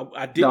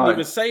 I didn't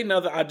even say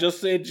nothing. I just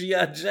said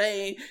G.I.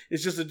 Jane.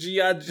 It's just a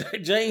G.I.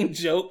 Jane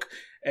joke.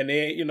 And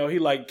then, he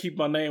like, keep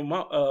my name,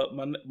 my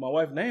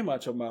wife's name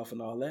out your mouth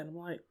and all that. And I'm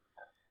like,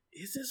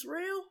 is this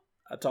real?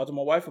 I talked to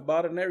my wife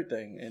about it and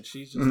everything. And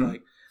she's just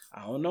like,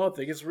 I don't know. I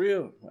think it's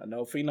real. I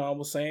know Phenom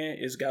was saying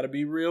it's got to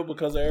be real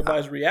because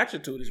everybody's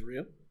reaction to it is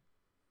real.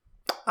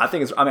 I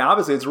think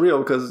obviously it's real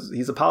because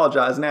he's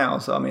apologized now.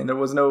 So, there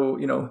was no,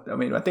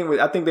 I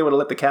think they would have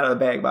let the cat out of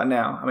the bag by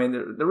now.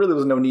 There really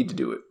was no need to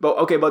do it. But,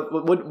 okay, but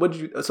what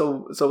did you,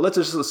 so let's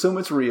just assume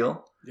it's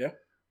real. Yeah,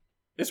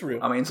 it's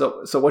real.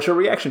 So what's your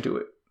reaction to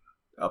it?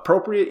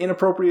 Appropriate,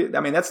 inappropriate?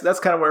 That's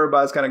kind of where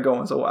everybody's kind of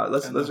going. So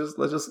let's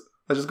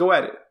just go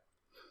at it.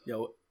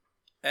 Yo,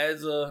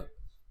 as a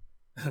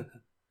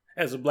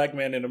black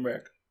man in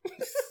America.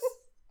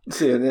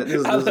 See, this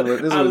is where you're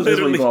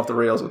going off the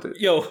rails with it.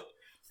 Yo,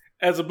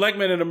 as a black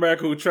man in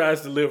America who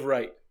tries to live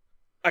right,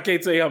 I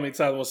can't tell you how many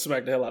times I want to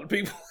smack the hell out of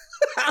people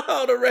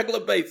on a regular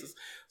basis.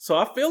 So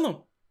I feel him.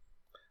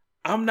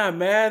 I'm not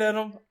mad at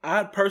him.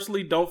 I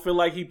personally don't feel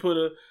like he put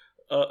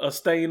a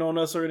stain on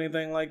us or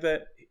anything like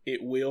that. It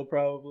will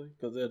probably,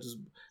 because they'll just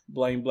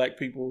blame black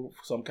people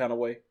some kind of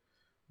way.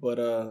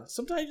 But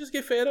sometimes you just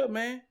get fed up,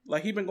 man.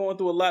 Like, he been going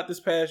through a lot this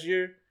past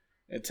year.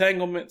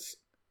 Entanglements,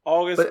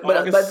 August.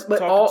 But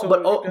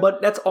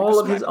that's all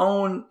of his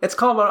own. It's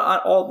called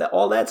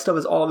all that stuff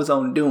is all of his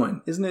own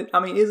doing, isn't it?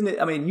 Isn't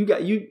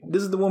it?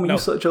 This is the woman you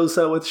chose to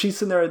settle with. She's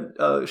sitting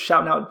there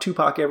shouting out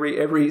Tupac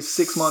every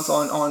 6 months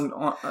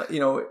on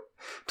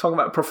talking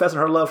about professing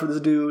her love for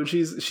this dude.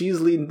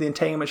 She's leading the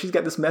entanglement. She's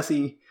got this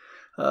messy,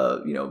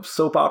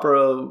 soap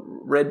opera,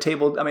 red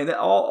table.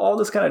 All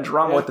this kind of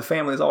drama with the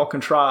family is all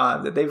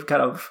contrived that they've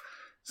kind of.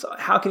 So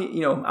how can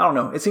you? I don't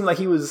know. It seemed like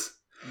he was.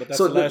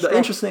 So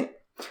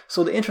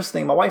the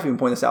interesting. My wife even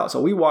pointed this out.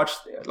 So we watched,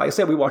 like I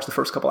said, the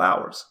first couple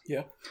hours.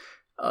 Yeah.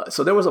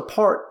 So there was a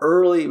part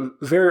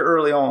very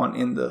early on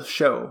in the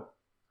show.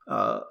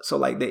 So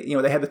like they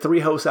had the three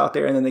hosts out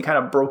there, and then they kind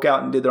of broke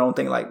out and did their own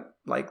thing.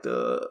 Like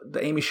the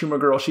Amy Schumer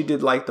girl, she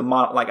did like the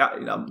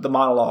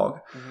monologue.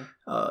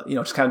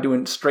 Just kind of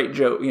doing straight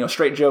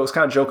jokes,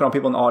 kind of joking on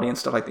people in the audience,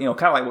 stuff like kind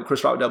of like what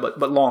Chris Rock does,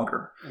 but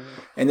longer.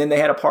 And then they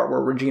had a part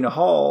where Regina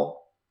Hall,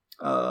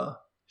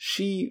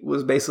 she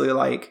was basically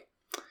like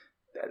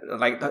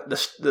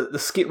the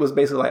skit was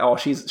basically like,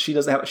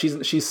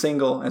 she's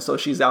single, and so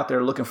she's out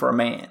there looking for a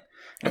man.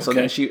 And so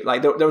then she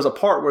like there was a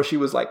part where she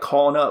was like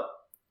calling up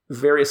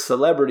various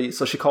celebrities.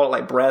 So she called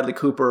like Bradley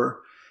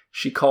Cooper.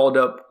 She called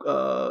up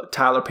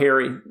Tyler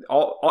Perry.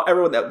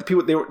 Everyone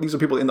these are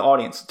people in the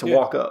audience to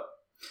walk up.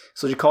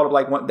 So she called up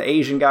like the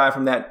Asian guy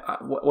from that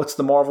what's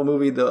the Marvel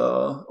movie,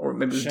 or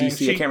maybe it was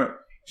DC, I can't remember.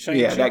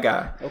 Yeah, that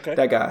guy. Okay.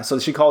 That guy. So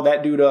she called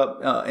that dude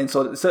up, and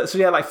so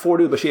she had like four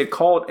dudes, but she had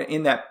called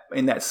in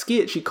that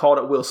skit. She called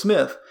up Will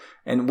Smith,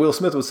 and Will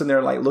Smith was sitting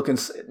there like looking.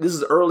 This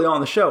is early on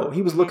in the show.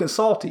 He was looking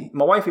salty.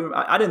 My wife,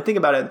 I didn't think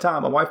about it at the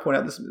time. My wife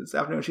pointed out this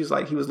afternoon. She's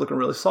like, he was looking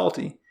really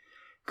salty,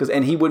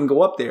 and he wouldn't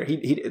go up there.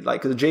 He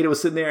like, because Jada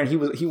was sitting there, and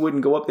he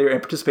wouldn't go up there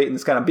and participate in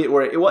this kind of bit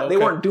where they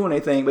weren't doing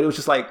anything, but it was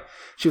just like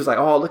she was like,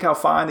 oh, look how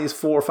fine these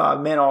 4 or 5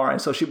 men are, and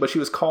so she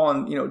was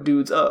calling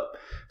dudes up.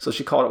 So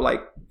she called up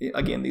like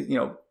again these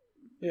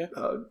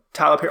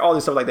Tyler Perry, all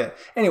this stuff like that.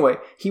 Anyway,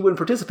 he wouldn't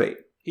participate.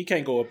 He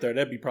can't go up there.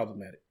 That'd be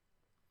problematic.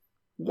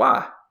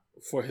 Why?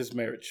 For his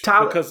marriage.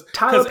 Because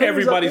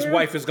everybody's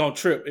wife is gonna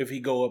trip if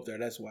he go up there.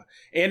 That's why.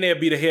 And there'll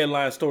be the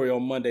headline story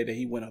on Monday that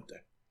he went up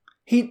there.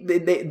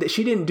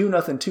 She didn't do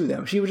nothing to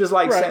them. She was just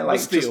like saying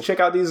like, just check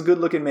out these good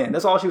looking men.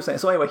 That's all she was saying.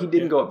 So anyway, he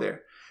didn't go up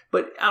there.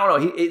 But I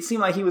don't know. It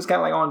seemed like he was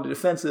kind of like on the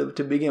defensive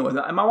to begin with.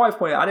 And my wife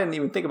pointed out, I didn't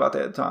even think about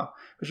that at the time.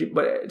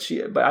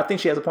 But I think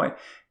she has a point.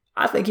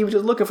 I think he was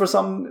just looking for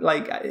some,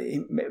 like,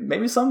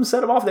 maybe something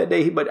set him off that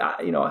day. But,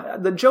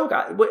 the joke,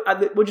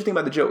 what'd you think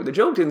about the joke? The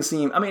joke didn't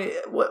seem,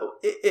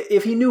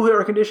 if he knew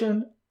her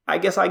condition, I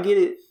guess I get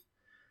it.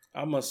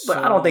 But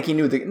I don't think he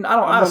knew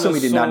I assume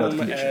he did not know the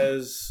condition.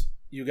 As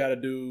you got to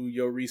do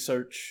your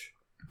research.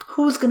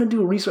 Who's going to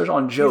do research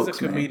on jokes,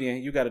 He's a comedian.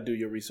 Man? You got to do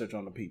your research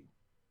on the people.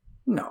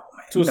 No, man.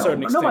 To a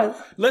certain extent.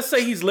 Let's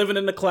say he's living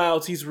in the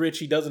clouds. He's rich.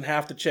 He doesn't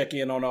have to check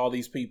in on all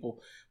these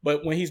people.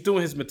 But when he's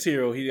doing his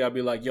material, he got to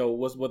be like, yo,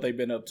 what they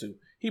been up to?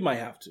 He might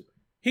have to.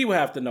 He would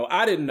have to know.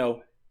 I didn't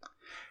know.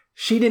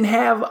 She didn't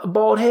have a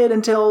bald head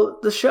until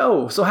the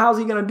show. So how's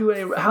he going to do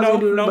it?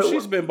 No,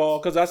 she's been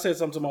bald because I said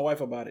something to my wife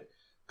about it.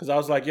 Because I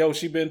was like, yo,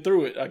 she been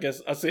through it. I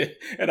guess I said,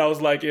 and I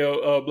was like,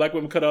 yo, black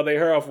women cut all their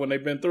hair off when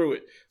they've been through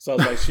it. So I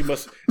was like, she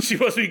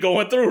must be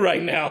going through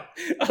right now.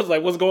 I was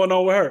like, what's going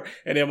on with her?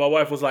 And then my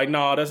wife was like,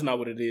 no, that's not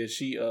what it is.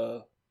 She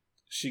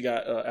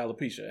got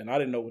alopecia, and I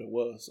didn't know what it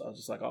was. I was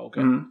just like, oh, okay.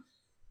 Mm-hmm.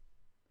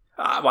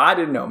 Well, I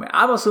didn't know, man.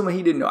 I'm assuming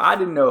he didn't know. I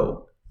didn't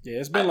know. Yeah,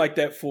 it's been like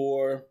that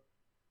for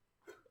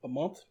a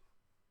month.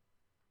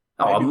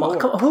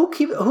 Oh,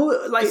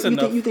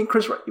 you think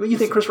Chris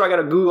Rock got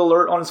a Google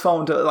alert on his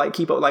phone to like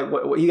keep up like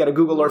what he got a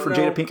Google alert for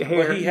Jada Pinkett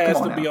hair? But he has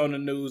to be on the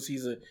news.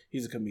 He's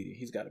a comedian.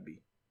 He's got to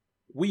be.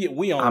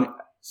 We own it,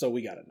 so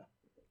we got to know.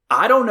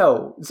 I don't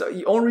know. So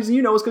the only reason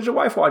you know is because your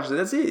wife watches it.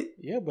 That's it.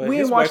 Yeah, but we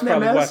his ain't wife watching that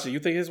probably mess. watch it. You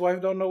think his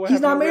wife don't know what He's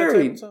happened? not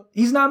married.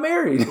 He's not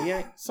married. He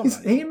ain't.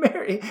 He ain't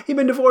married. He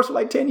been divorced for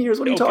like 10 years.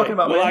 What are you talking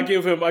about, well, man? I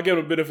give him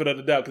a benefit of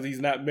the doubt because he's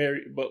not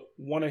married, but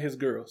one of his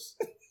girls.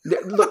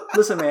 Look,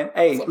 listen, man.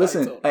 Hey,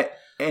 listen.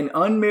 An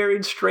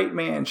unmarried straight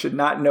man should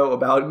not know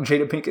about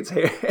Jada Pinkett's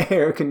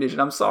hair condition.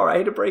 I'm sorry. I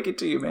hate to break it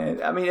to you,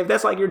 man. I mean, if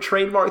that's like your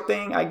trademark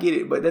thing, I get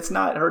it, but that's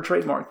not her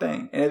trademark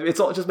thing. And it's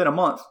just been a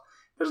month.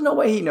 There's no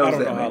way he knows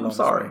that, man. I'm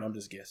sorry. I'm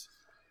just guessing.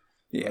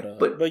 Yeah,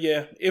 but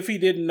yeah, if he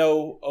didn't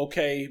know,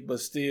 okay, but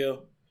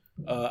still,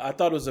 I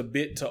thought it was a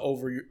bit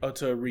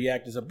to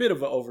react. It's a bit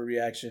of an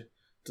overreaction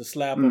to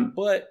slap him,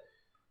 but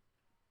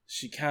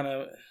she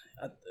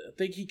I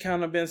think he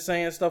kind of been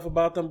saying stuff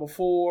about them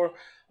before.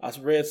 I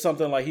read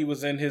something like he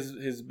was in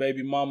his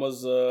baby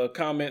mama's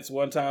comments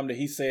one time that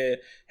he said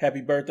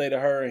happy birthday to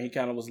her, and he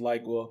kind of was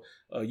like, well,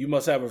 you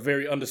must have a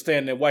very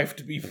understanding wife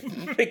to be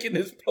making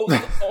this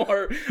post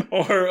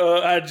on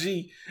her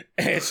IG,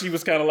 and she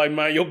was kind of like,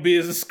 mind your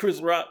business,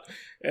 Chris Rock,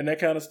 and that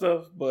kind of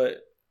stuff. But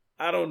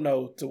I don't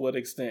know to what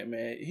extent,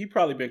 man. He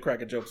probably been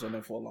cracking jokes on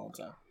them for a long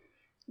time.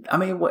 I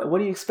mean, what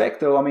do you expect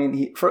though? I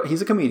mean,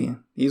 he's a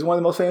comedian. He's one of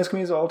the most famous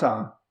comedians of all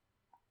time.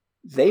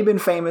 They've been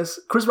famous.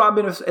 Chris Rock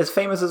been as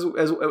famous as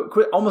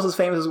almost as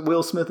famous as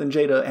Will Smith and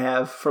Jada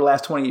have for the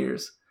last 20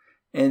 years.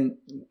 And,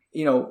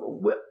 you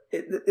know,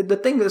 the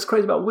thing that's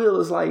crazy about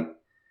Will is like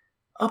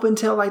up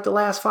until like the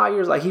last 5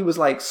 years, like he was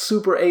like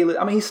super A-list.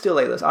 I mean, he's still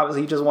A-list.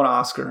 Obviously, he just won an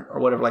Oscar or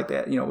whatever like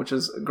that, you know, which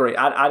is great.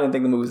 I didn't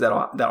think the movie was that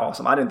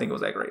awesome. I didn't think it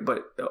was that great.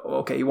 But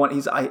okay,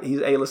 he's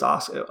A-list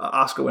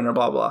Oscar winner,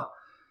 blah, blah.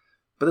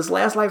 But this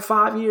last like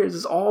 5 years,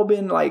 it's all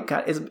been like,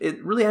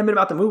 it really hasn't been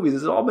about the movies.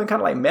 It's all been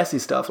kind of like messy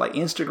stuff, like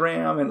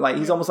Instagram, and like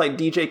he's almost like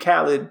DJ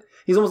Khaled.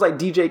 He's almost like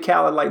DJ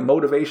Khaled, like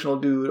motivational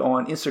dude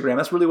on Instagram.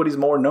 That's really what he's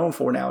more known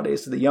for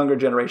nowadays to the younger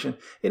generation.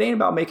 It ain't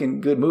about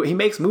making good movies. He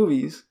makes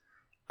movies.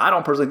 I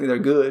don't personally think they're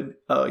good.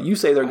 You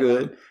say they're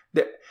good.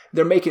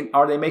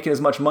 Are they making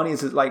as much money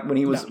as like when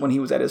he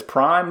was at his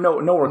prime?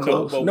 Nowhere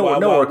close.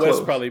 Nowhere close.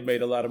 West probably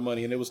made a lot of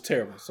money, and it was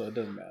terrible, so it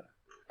doesn't matter.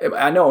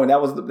 I know, and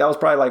that was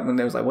probably like when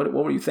they was like, what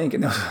were you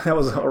thinking? That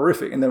was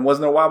horrific. And then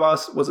wasn't there Wild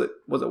Wild? Was it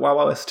Wild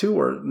Wild West 2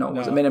 or no?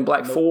 Was it Men in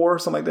Black 4 or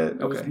something like that?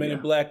 It was Men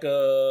in Black.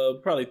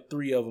 Probably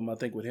 3 of them, I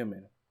think, with him in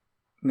it.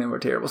 And they were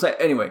terrible. So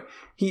anyway,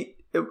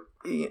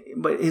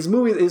 but his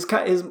movie is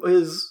kind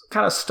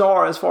of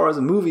star as far as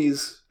the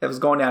movies that was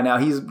going down. Now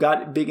he's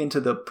got big into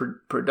the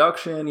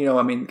production. You know,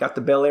 I mean, got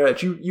the Bel Air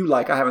that you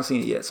like. I haven't seen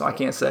it yet, so I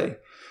can't say.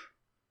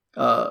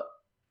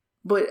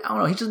 But I don't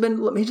know. He's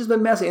just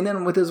been messy. And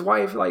then with his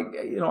wife, like,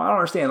 you know, I don't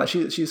understand. Like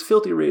she's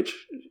filthy rich.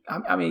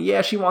 I mean,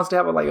 yeah, she wants to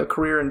have a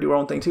career and do her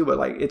own thing too. But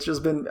like, it's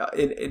just been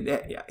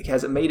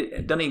has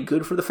it done any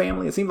good for the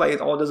family? It seems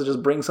like all it does is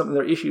just bring some of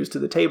their issues to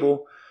the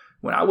table.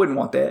 When I wouldn't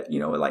want that,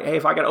 you know, like, hey,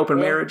 if I got an open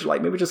marriage,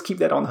 like maybe just keep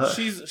that on the hush.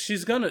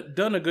 She's done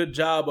a good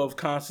job of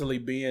constantly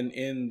being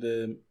in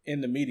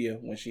the media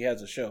when she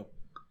has a show.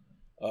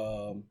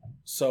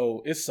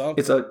 So it's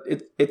something.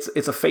 It's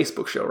a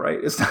Facebook show, right?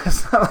 It's not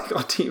like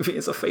on TV.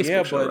 It's a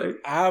Facebook show, right?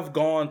 I've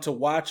gone to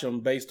watch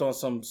them based on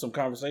some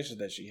conversations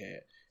that she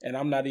had, and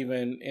I'm not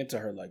even into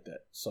her like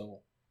that. So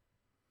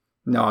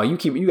no, you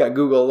got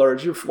Google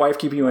alerts. Your wife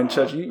keeping you in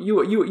touch.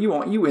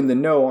 You in the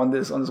know on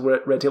this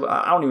red table.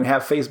 I don't even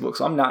have Facebook,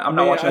 so I'm not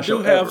watching the show.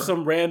 I do have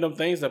some random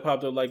things that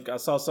popped up. Like I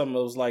saw something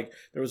that was like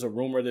there was a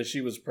rumor that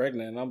she was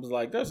pregnant, and I was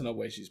like, "There's no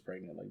way she's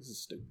pregnant. Like this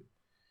is stupid."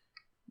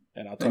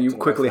 And you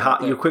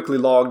quickly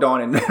logged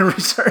on and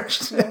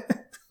researched.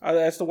 I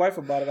asked the wife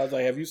about it. I was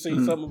like, "Have you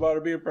seen something about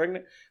her being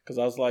pregnant?" Because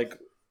I was like,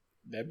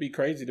 "That'd be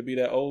crazy to be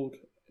that old,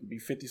 be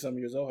 50-some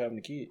years old having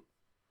a kid."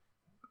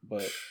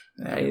 But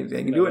they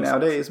can do it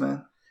nowadays,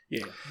 man.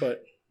 Yeah,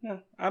 but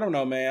I don't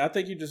know, man. I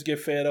think you just get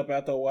fed up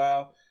after a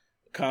while,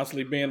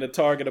 constantly being the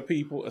target of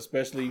people,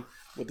 especially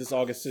with this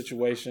August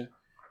situation.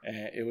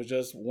 And it was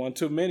just one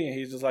too many. And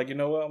he's just like, you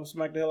know what? I'm gonna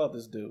smack the hell out of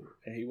this dude.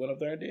 And he went up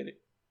there and did it.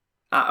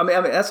 I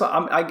mean, that's what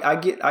I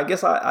get. I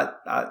guess I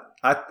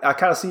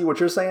kind of see what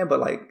you're saying, but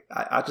like,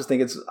 I just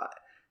think it's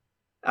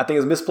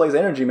misplaced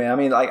energy, man. I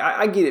mean, like,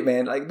 I get it,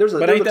 man. Like,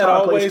 but ain't that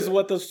always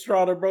what the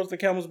straw that broke the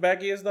camel's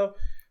back is, though?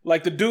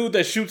 Like the dude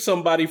that shoots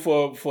somebody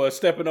for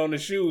stepping on the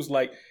shoes,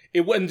 like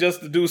it wasn't just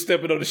the dude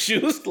stepping on the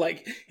shoes.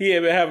 Like he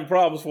had been having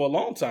problems for a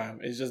long time.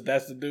 It's just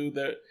that's the dude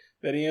that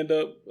he ended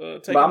up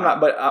taking. But I'm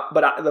not.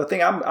 But the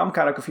thing I'm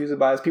kind of confused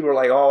by is people are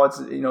like, oh, it's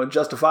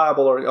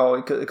justifiable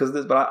or because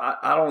this. But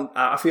I don't.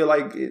 I feel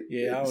like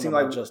it seemed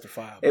like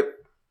justifiable.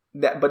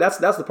 But that's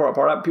the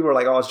part. People are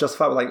like, oh, it's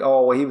justifiable. Like,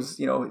 oh, well, he was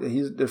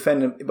he's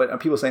defending. But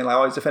people saying like,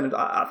 oh, he's defending.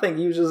 I think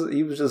he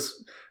was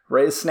just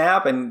ready to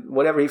snap, and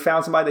whatever, he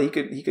found somebody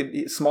that he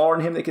could smaller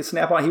than him that could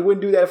snap on. He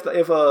wouldn't do that if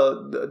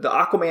the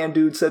Aquaman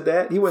dude said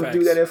that. He wouldn't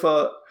do that if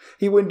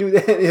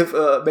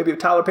maybe if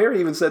Tyler Perry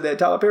even said that.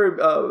 Tyler Perry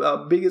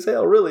big as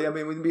hell, really. I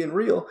mean, with being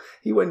real,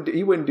 he wouldn't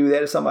do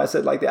that if somebody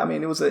said like that. I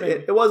mean, it was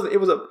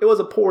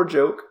a poor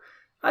joke.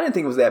 I didn't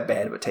think it was that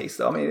bad of a taste,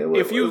 though. I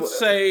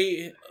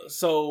mean,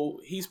 so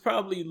he's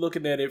probably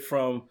looking at it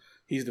from,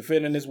 he's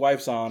defending his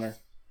wife's honor.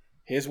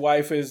 His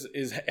wife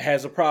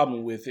has a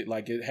problem with it.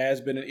 Like, it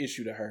has been an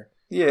issue to her.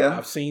 Yeah.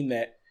 I've seen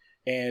that.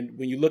 And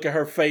when you look at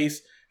her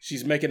face,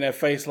 she's making that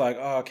face like,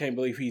 oh, I can't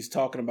believe he's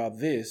talking about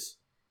this.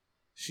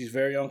 She's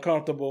very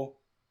uncomfortable.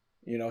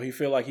 You know, he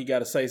feel like he got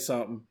to say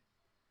something.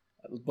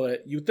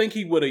 But you think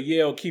he would have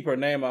yelled, keep her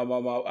name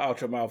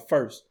out your mouth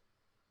first.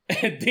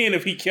 And then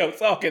if he kept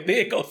talking,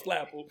 then go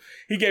slap him.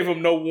 He gave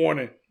him no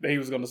warning that he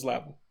was going to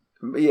slap him.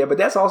 Yeah, but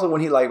that's also when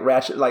he like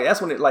ratchet. Like,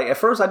 that's when it, like, at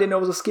first I didn't know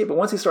it was a skit, but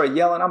once he started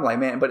yelling, I'm like,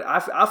 man. But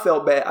I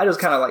felt bad. I just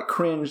kind of like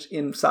cringed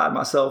inside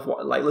myself,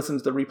 like listening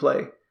to the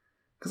replay,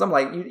 because I'm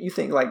like, you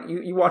think like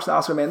you watch the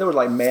Oscar, man. There were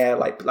like mad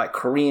like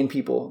Korean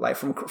people, like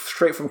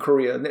straight from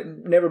Korea,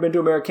 never been to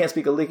America, can't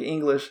speak a lick of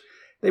English.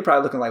 They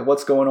probably looking like,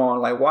 what's going on?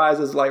 Like, why is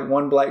this like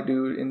one black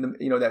dude in the,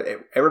 you know, that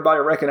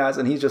everybody recognized,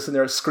 and he's just in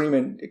there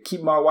screaming,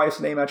 keep my wife's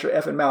name out your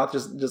effing mouth,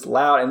 just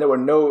loud. And there were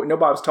nobody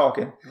was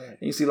talking. Right. And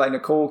you see like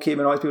Nicole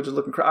Kidman, all these people just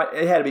looking,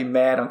 it had to be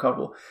mad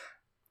uncomfortable.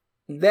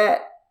 Now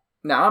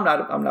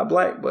I'm not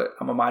black, but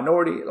I'm a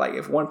minority. Like,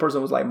 if one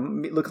person was like,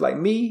 looks like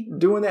me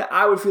doing that,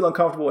 I would feel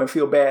uncomfortable and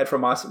feel bad for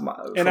my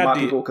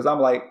people. Cause I'm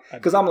like,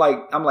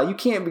 you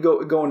can't be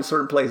going to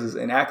certain places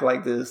and act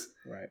like this.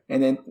 Right.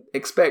 And then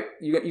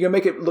expect you're gonna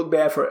make it look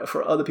bad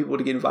for other people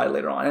to get invited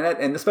later on,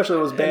 and especially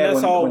it was bad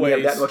when you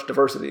have that much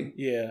diversity.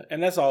 Yeah,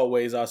 and that's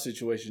always our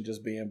situation.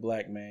 Just being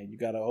black, man, you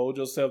got to hold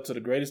yourself to the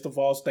greatest of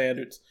all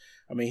standards.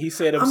 I mean, he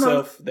said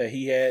himself that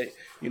he had,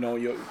 you know,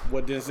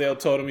 what Denzel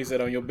told him. He said,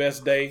 on your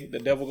best day, the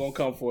devil gonna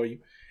come for you,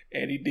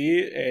 and he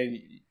did, and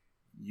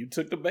you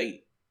took the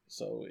bait.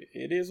 So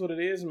it is what it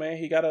is, man.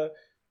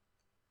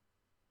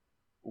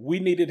 We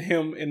needed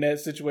him in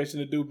that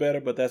situation to do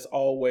better, but that's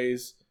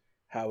always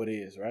how it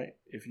is, right?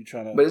 If you're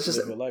trying to live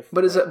your life.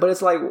 But it's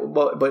like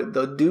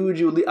the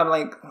dude I'm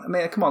like,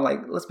 man, come on,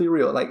 like, let's be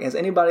real. Like, is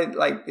anybody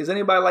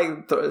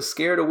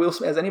scared of Will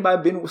Smith? Has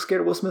anybody been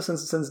scared of Will Smith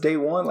since day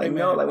one? Like,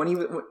 no, like when he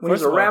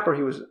was a rapper,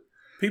 he was.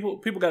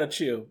 People got to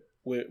chill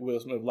with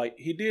Will Smith. Like,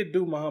 he did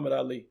do Muhammad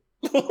Ali.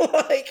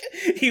 Like,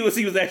 he was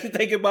actually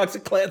taking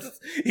boxing classes.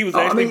 He was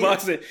actually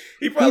boxing.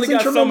 He probably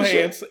got some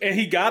hands, and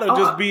he gotta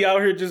just be out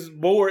here just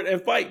bored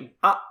and fighting.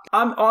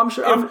 I'm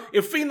sure.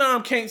 If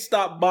Phenom can't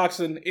stop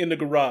boxing in the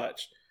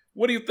garage,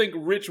 what do you think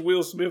Rich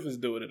Will Smith is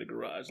doing in the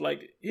garage?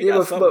 Like, he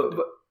got something to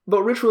do.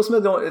 But Rich Will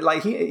Smith don't,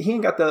 like, he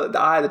ain't got the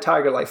eye of the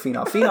tiger like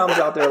Phenom. Phenom's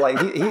out there like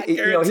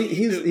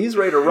he's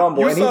ready to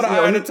rumble. You saw the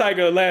eye of the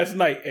tiger last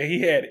night, and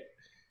he had it.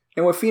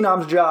 And with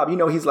Phenom's job,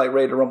 he's like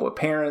ready to rumble with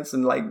parents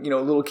and like,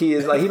 little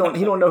kids. Like, he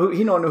don't know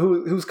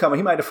who's coming.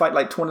 He might have to fight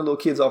like 20 little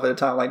kids off at a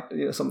time, like,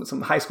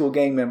 some high school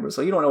gang members.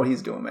 So you don't know what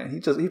he's doing, man.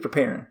 He's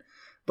preparing.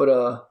 But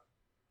I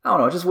don't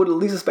know, just what the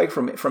least expect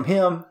from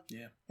him.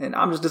 Yeah. And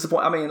I'm just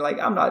disappointed. I mean, like,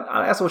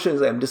 that's what I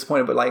shouldn't say. I'm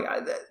disappointed, but like,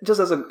 just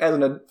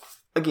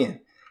again,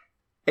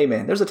 hey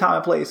man, there's a time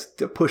and place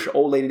to push an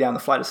old lady down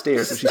the flight of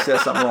stairs if she says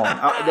something wrong.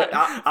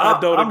 I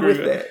don't agree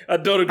with that. I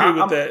don't agree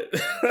with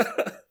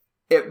that.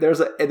 If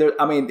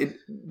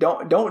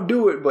don't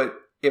do it. But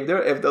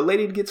if the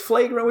lady gets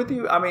flagrant with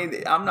you, I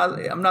mean, I'm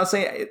not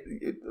saying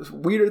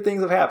weirder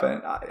things have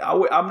happened.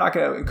 I'm not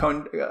going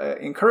to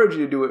encourage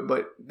you to do it,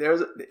 but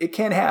it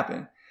can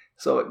happen.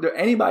 So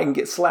anybody can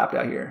get slapped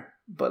out here.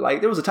 But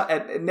like, there was a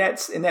time in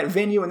that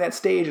venue, in that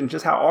stage, and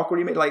just how awkward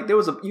he made. Like, there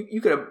was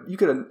you could have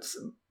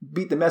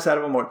beat the mess out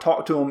of him or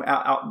talked to him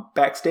out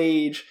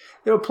backstage.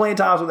 There were plenty of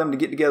times for them to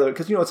get together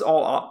because it's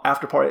all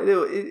after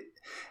party.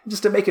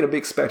 Just to make it a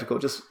big spectacle,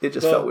 it just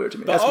felt weird to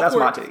me. That's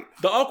my take.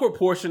 The awkward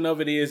portion of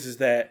it is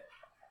that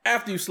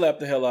after you slap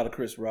the hell out of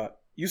Chris Rock,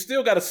 you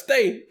still got to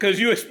stay because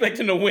you're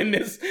expecting to win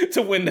this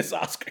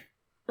Oscar,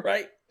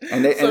 right?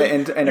 And if you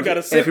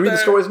read the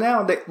stories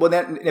now,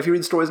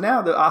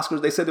 the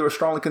Oscars, they said they were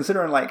strongly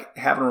considering like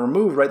having him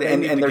removed, right?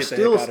 And they're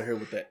still out of here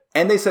with that.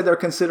 And they said they're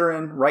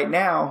considering right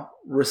now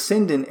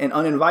rescinding and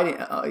uninviting,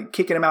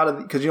 kicking him out of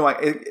because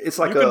it's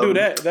like you can do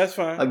that. That's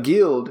fine. A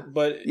guild,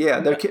 but yeah,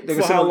 they're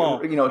for how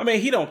long? I mean,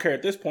 he don't care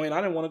at this point.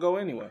 I didn't want to go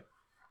anyway.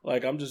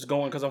 Like, I'm just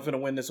going because I'm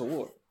finna win this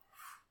award.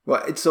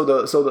 Well,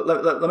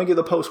 let me give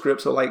the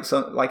postscript. So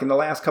in the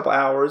last couple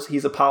hours,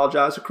 he's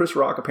apologized to Chris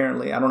Rock.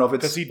 Apparently, I don't know if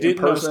it's because he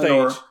didn't on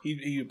stage.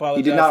 He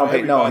apologized. He did not on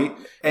page. No,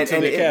 to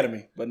the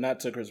Academy, but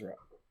not to Chris Rock.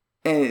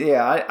 And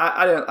yeah,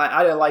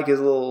 I didn't like his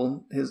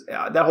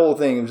that whole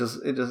thing.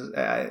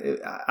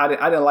 I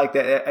didn't like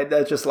that.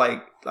 That's just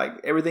like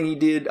everything he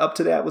did up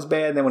to that was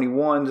bad. And then when he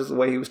won, just the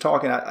way he was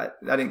talking, I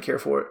didn't care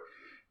for it.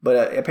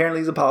 But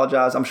apparently he's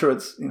apologized. I'm sure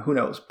it's, who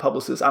knows,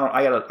 publicist.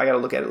 I gotta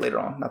look at it later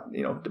on,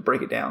 to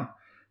break it down.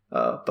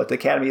 But the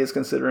Academy is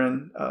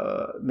considering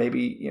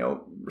maybe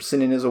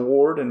rescinding his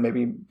award and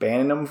maybe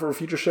banning him for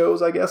future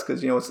shows, I guess,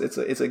 because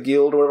it's a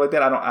guild or whatever like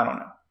that. I don't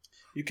know.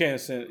 You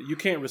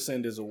can't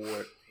rescind his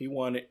award. He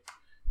won it.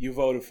 You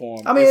voted for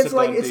him. I mean, it's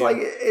like the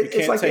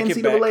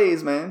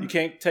NCAA's, man. You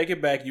can't take it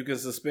back. You can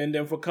suspend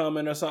him for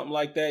coming or something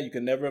like that. You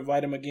can never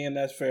invite him again.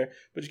 That's fair.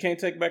 But you can't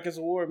take back his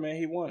award, man.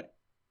 He won it.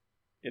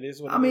 It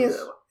is what it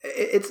is.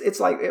 It's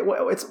like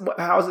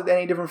how is it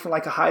any different from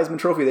like a Heisman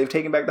Trophy? They've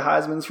taken back the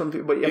Heismans from,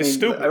 but I mean,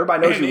 stupid.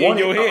 Everybody knows you won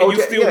it.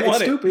 You still won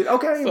it's it. Stupid.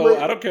 Okay,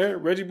 so I don't care.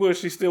 Reggie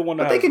Bush, he still won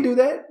the Heisman. They can do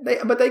that.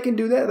 They can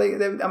do that.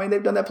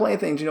 They've done that plenty of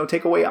things.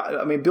 Take away.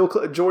 I mean, Bill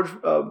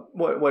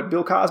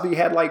Cosby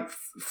had like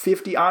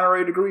 50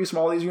 honorary degrees from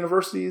all these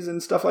universities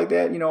and stuff like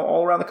that.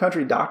 All around the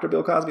country. Dr.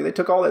 Bill Cosby. They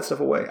took all that stuff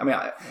away. I mean,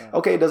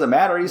 okay, it doesn't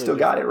matter. He still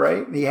got it,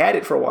 right? He had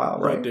it for a while,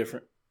 right?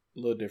 A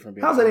little different.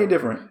 How's that any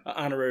different? An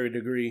honorary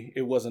degree.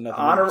 It wasn't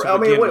nothing.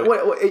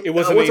 It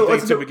wasn't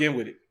anything to begin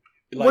with.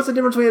 What's the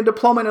difference between a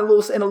diploma and a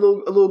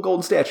little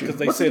golden statue? Because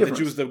they said that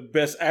you was the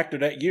best actor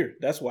that year.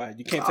 That's why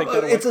you can't take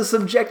that away. It's a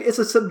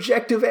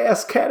subjective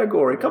ass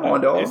category. Come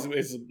on, dog.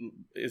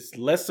 It's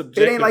less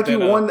subjective. It ain't like you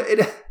won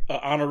an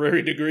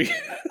honorary degree.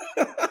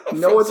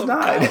 No, it's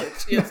not. College.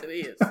 Yes, it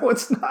is. No,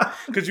 it's not.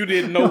 Because you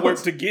did no work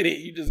to get it.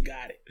 You just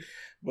got it.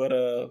 But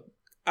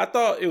I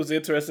thought it was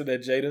interesting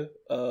that Jada,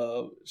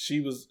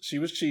 she was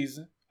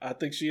cheesing. I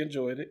think she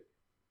enjoyed it.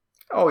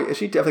 Oh yeah,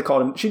 she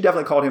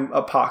definitely called him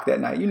a Pac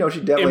that night. She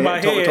definitely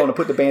told him to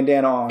put the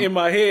bandana on. In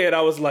my head, I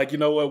was like, you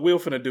know what, Will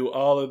finna do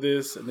all of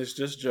this, and it's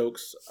just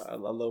jokes. I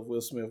love Will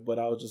Smith, but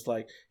I was just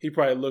like, he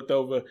probably looked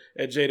over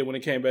at Jada when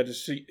he came back to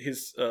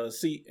his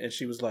seat, and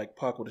she was like,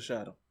 Pac would have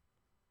shot him.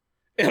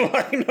 And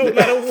like, no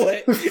matter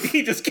what,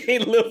 he just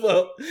can't live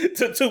up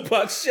to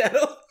Tupac's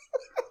shadow.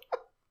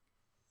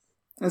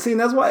 And see,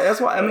 that's why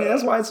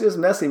it's just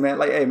messy, man.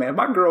 Like, hey, man,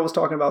 my girl was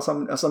talking about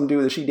some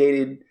dude that she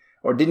dated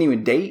or didn't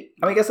even date.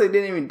 I mean, I guess they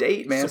didn't even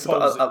date, man.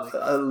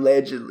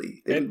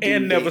 Allegedly,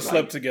 and never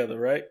slept together,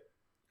 right?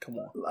 Come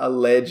on,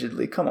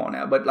 allegedly. Come on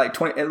now, but like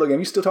 20. And look, if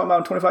you still talking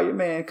about 25-year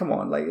man, come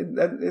on, like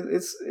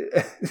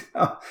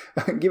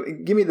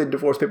give me the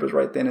divorce papers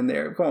right then and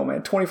there. Come on,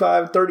 man,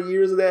 25, 30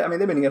 years of that. I mean,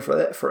 they've been together for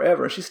that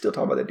forever. She's still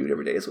talking about that dude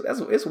every day. So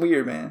it's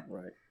weird, man.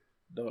 Right.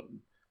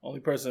 Only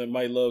person that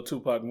might love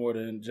Tupac more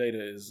than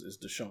Jada is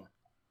Deshaun.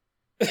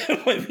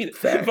 It might be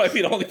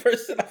the only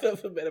person I've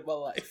ever met in my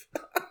life.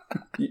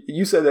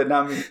 You said that,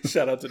 not me.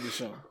 Shout out to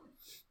Deshaun.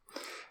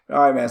 All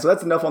right, man. So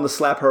that's enough on the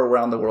slap her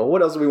around the world.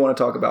 What else do we want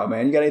to talk about,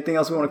 man? You got anything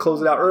else we want to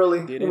close it out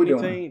early? Did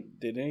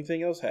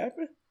anything else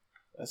happen?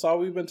 That's all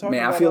we've been talking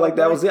about. Man, I feel like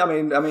that was it. I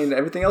mean,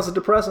 everything else is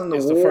depressing.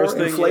 It's war, the first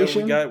thing,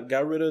 inflation. Yeah, we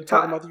got rid of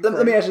talking about the Ukraine.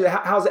 Let me ask you,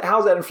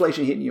 how's that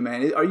inflation hitting you,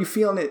 man? Are you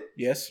feeling it?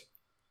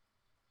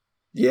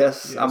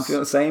 Yes, I'm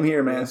feeling the same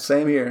here, man. Yes.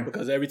 Same here.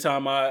 Because every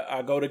time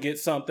I go to get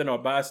something or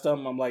buy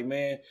something, I'm like,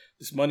 man,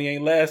 this money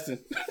ain't lasting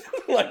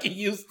like it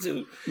used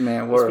to.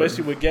 Man, word.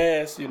 Especially with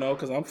gas,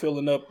 because I'm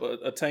filling up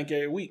a tank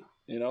every week,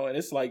 and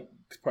it's like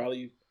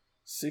probably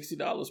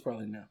 $60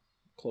 probably now,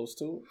 close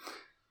to it.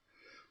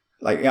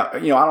 Like, I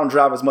don't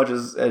drive as much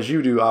as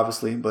you do,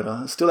 obviously,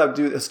 but still have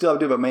to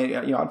do. But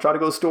man, I try to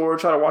go to the store,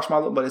 try to watch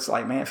my. But it's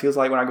like, man, it feels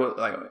like when I go,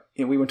 like,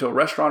 we went to a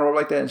restaurant or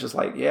like that. It's just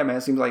like, yeah, man,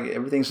 it seems like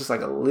everything's just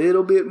like a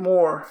little bit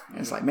more. And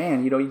it's like,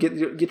 man, you get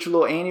your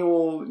little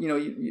annual.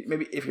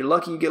 Maybe if you're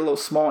lucky, you get a little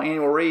small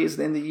annual raise at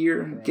the end of the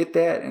year. Right. Get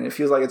that, and it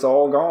feels like it's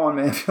all gone,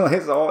 man. I feel like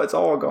it's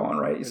all gone,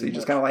 right? So you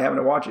just kind of like having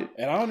to watch it.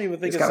 And I don't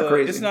even think it's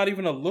crazy. It's not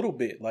even a little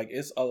bit. Like,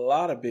 it's a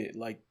lot of bit.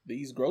 Like,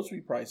 these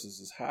grocery prices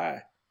is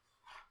high.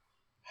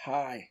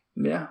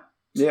 Yeah.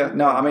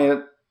 No, I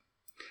mean,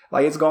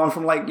 like, it's gone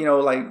from like,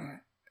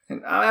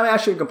 and I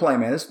shouldn't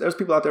complain, man. There's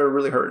people out there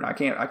really hurting. I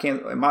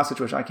can't in my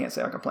situation. I can't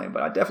say I complain,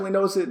 but I definitely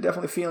notice it,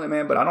 definitely feeling it,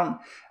 man. But I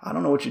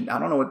don't know what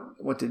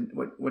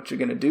you're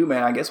gonna do,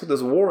 man. I guess with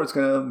this war, it's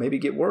gonna maybe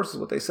get worse, is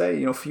what they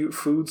say.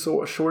 Food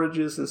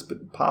shortages is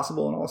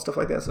possible and all stuff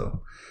like that.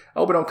 So I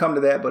hope it don't come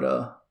to that,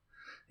 but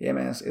yeah,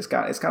 man, it's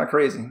kind of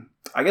crazy.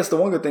 I guess the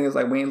one good thing is,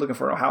 like, we ain't looking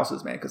for no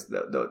houses, man, because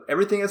the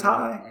everything is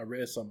high. I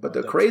read something. But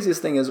the craziest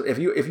thing is, if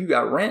you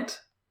got rent,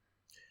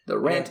 the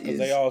rent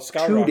is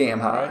too damn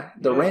high.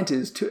 Right? The rent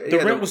is too. The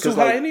rent was too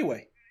high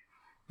anyway.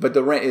 But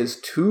the rent is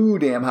too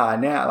damn high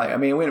now. Like,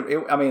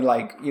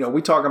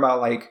 we talking about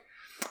like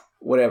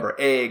whatever,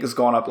 eggs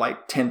going up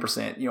like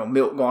 10%.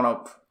 Milk going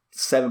up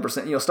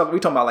 7%, stuff. We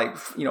talking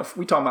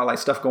about like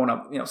stuff going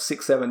up,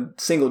 6, 7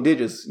 single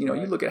digits. You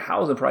look at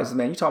housing prices,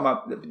 man.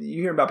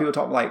 You hear about people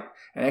talking like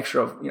an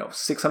extra of,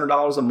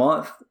 $600 a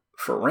month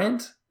for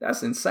rent.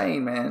 That's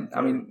insane, man.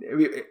 I mean,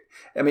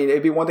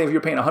 it'd be one thing if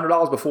you're paying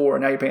 $100 before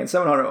and now you're paying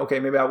 $700. Okay,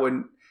 maybe I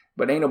wouldn't,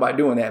 but ain't nobody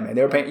doing that, man.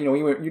 They're paying,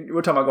 we're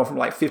talking about going from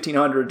like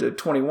 $1,500 to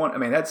 $2,100. I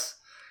mean, that's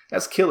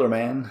killer,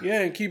 man.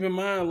 Yeah, and keep in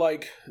mind,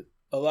 like,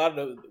 a lot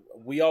of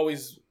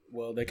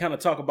they kind of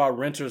talk about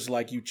renters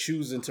like you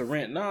choosing to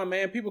rent. Nah,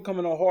 man, people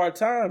coming on hard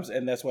times,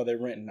 and that's why they're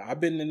renting. I've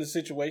been in this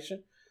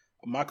situation.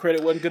 My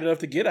credit wasn't good enough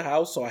to get a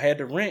house, so I had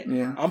to rent.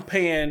 Yeah. I'm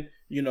paying,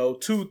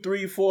 $200,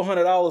 $300,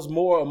 $400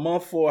 more a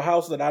month for a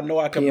house that I know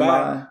I can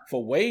buy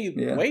for way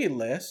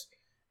less.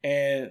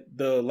 And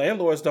the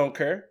landlords don't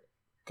care.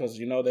 Because,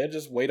 they'll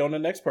just wait on the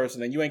next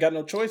person, and you ain't got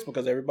no choice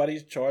because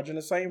everybody's charging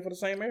the same for the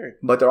same area.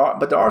 But there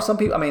are some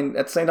people, I mean,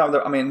 at the same time,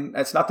 I mean,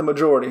 it's not the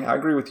majority. I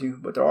agree with you.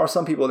 But there are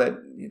some people that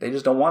they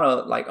just don't want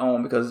to, like,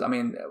 own because, I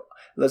mean,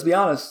 let's be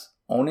honest,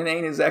 owning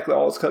ain't exactly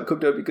all it's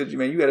cooked up because,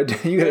 man, you got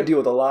to deal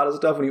with a lot of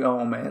stuff when you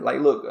own, man. Like,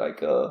 look,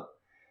 like,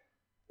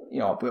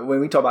 when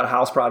we talk about a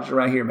house project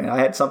around here, man, I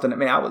had something that,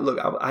 man,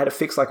 I had to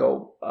fix like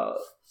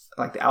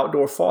like the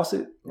outdoor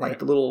faucet, like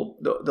the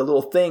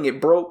little thing, it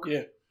broke.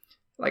 Yeah.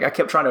 Like I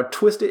kept trying to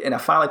twist it, and I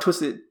finally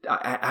twisted it.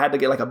 I had to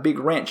get like a big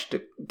wrench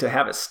to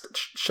have it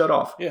shut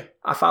off. Yeah.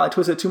 I finally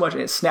twisted it too much,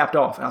 and it snapped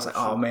off. And I was like,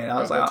 "Oh man!"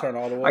 I was like,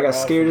 I got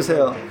scared as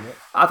hell.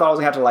 I thought I was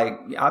gonna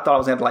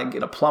have to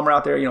get a plumber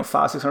out there,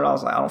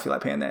 $500-$600. Like I don't feel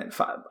like paying that.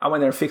 I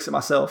went there and fixed it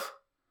myself,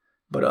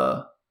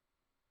 but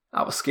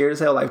I was scared as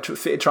hell, like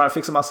trying to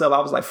fix it myself. I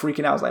was like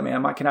freaking out. I was like,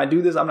 man, can I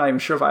do this? I'm not even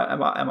sure if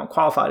am I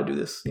qualified to do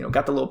this.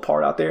 Got the little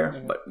part out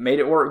there, but made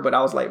it work. But I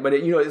was like,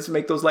 it's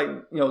make those like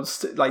you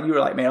were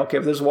like, man, okay,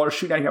 if there's water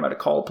shooting out here, I'm going to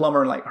call a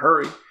plumber and like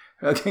hurry,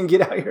 can get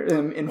out here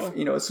and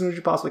as soon as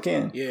you possibly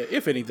can. Yeah,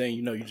 if anything,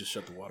 you just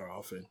shut the water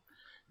off and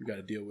you got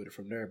to deal with it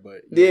from there.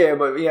 But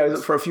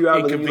for a few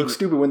hours, but then you look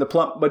stupid when the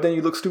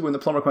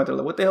plumber comes out there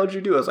like, what the hell did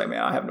you do? I was like,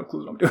 man, I have no clue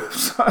what I'm doing.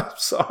 I'm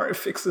sorry,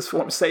 fix this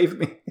for me, save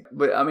me.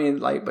 But I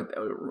mean, I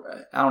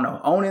don't know.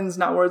 Owning's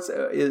not where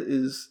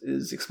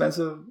is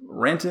expensive.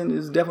 Renting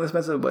is definitely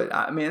expensive. But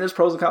I mean, there's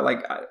pros and cons.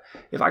 Like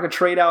if I could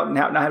trade out and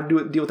not have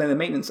to deal with any of the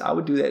maintenance, I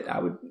would do that. I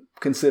would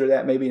consider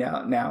that maybe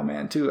now,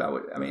 man, too. I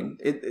would. I mean,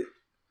 it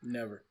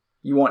never.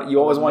 You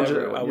always want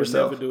yourself. I would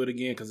never do it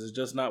again because it's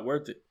just not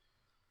worth it.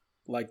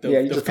 Like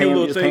you're just paying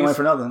money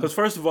for nothing. Because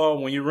first of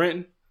all, when you're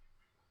renting,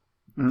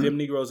 them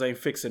Negroes ain't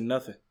fixing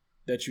nothing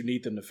that you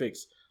need them to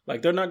fix.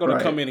 Like they're not going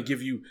to come in and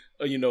give you,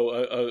 a new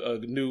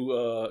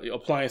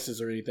appliances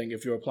or anything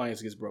if your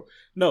appliance gets broke.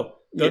 No,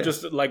 they'll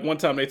just like one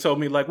time they told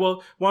me like,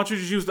 well, why don't you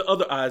just use the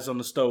other eyes on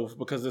the stove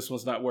because this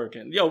one's not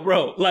working? Yo,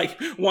 bro, like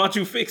why don't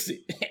you fix it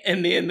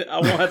and then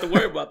I won't have to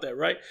worry about that,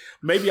 right?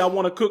 Maybe I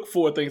want to cook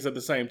 4 things at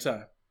the same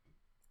time.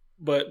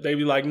 But they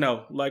be like,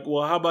 no. Like,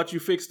 well, how about you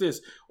fix this?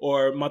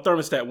 Or my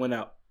thermostat went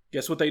out.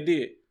 Guess what they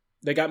did?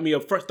 They got me a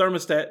first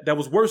thermostat that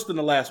was worse than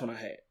the last one I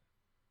had.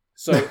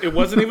 So it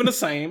wasn't even the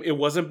same. It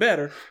wasn't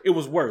better. It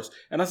was worse.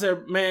 And I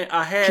said, man,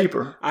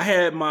 cheaper. I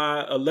had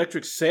my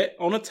electric set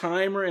on a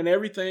timer and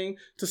everything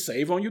to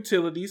save on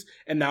utilities.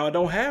 And now I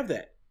don't have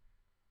that.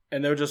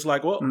 And they're just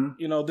like, well,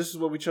 this is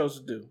what we chose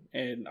to do.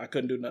 And I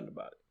couldn't do nothing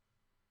about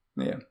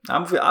it. Yeah.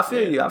 I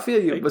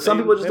feel you. But some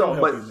people just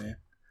don't.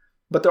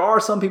 But there are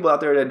some people out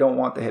there that don't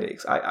want the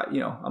headaches.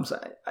 I'm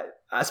saying,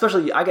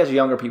 especially I guess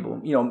younger people.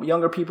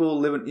 Younger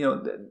people living,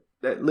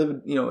 that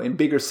live, in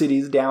bigger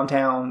cities,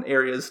 downtown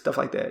areas, stuff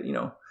like that.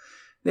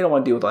 They don't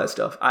want to deal with all that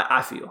stuff.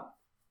 I feel.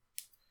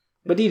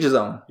 But each his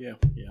own. Yeah.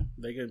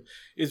 They can.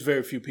 It's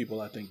very few people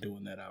I think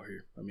doing that out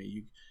here. I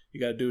mean, you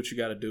got to do what you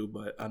got to do.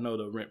 But I know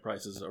the rent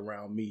prices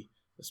around me,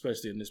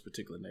 especially in this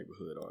particular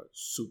neighborhood, are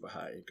super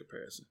high in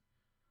comparison.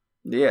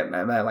 Yeah,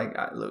 man. Like,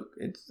 look,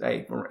 it's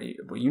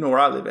you know where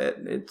I live at.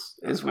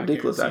 It's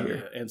ridiculous out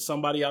here. And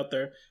somebody out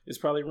there is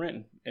probably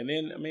renting. And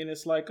then, I mean,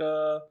 it's like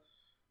a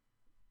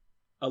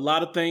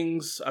lot of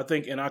things. I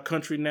think in our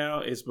country now,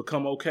 it's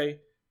become okay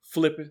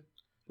flipping.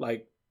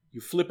 Like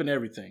you flipping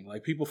everything.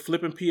 Like people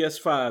flipping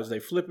PS5s, they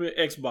flipping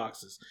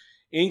Xboxes.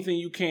 Anything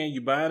you can, you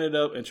buying it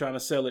up and trying to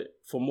sell it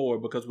for more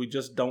because we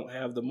just don't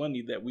have the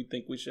money that we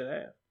think we should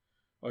have.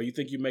 Or you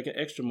think you're making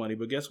extra money,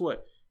 but guess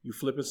what? You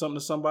flipping something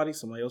to somebody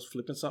else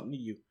flipping something to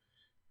you.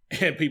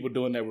 And people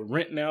doing that with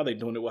rent now. They're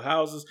doing it with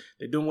houses.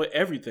 They're doing it with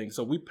everything.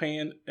 So we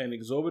paying an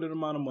exorbitant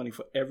amount of money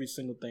for every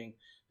single thing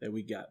that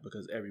we got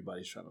because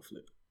everybody's trying to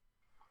flip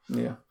it.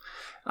 Yeah.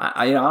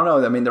 I don't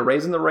know. I mean, they're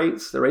raising the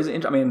rates. They're raising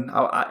interest. I mean,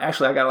 I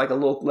got like a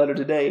little letter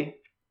today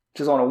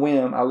just on a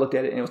whim. I looked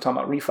at it and it was talking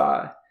about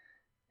refi.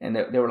 And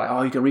they were like,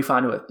 oh, you can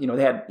refi it.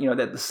 They had,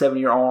 that the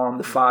 7-year arm,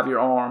 the 5-year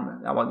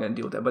arm. I wasn't going to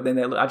deal with that. But then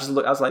I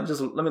was like,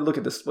 just let me look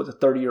at this, what the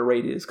 30-year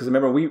rate is. Because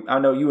remember, I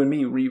know you and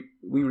me, we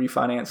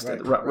refinanced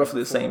at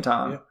roughly the same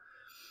time.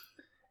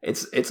 Yeah.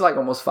 It's like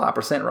almost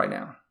 5% right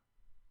now.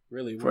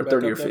 Really? For a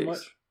 30-year fix.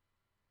 Much?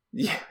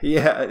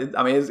 Yeah.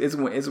 I mean, it's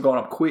going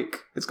up quick.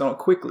 It's going up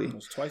quickly.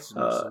 It's twice as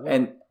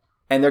much.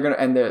 And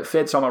the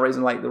Fed's talking about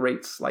raising like the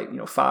rates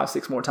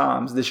 5-6 more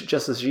times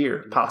this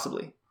year,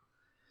 possibly.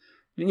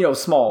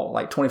 Small,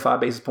 like 25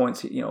 basis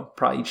points,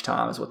 probably each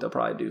time is what they'll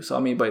probably do. So, I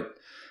mean, but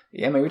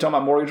yeah, we're talking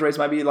about mortgage rates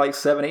might be like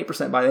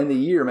 7-8% by the end of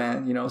the year,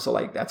 man, so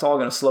like that's all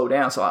going to slow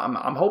down. So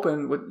I'm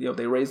hoping with, if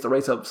they raise the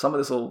rates up, some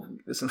of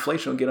this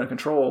inflation will get under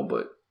control,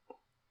 but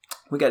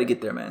we got to get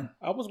there, man.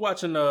 I was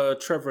watching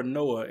Trevor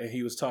Noah and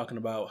he was talking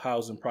about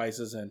housing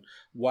prices and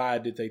why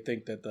did they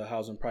think that the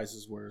housing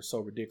prices were so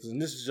ridiculous.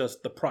 And this is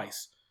just the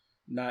price,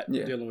 not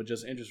dealing with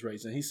just interest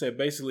rates. And he said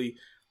basically,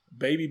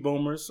 baby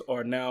boomers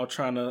are now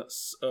trying to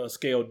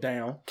scale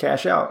down.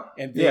 Cash out.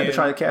 And then they're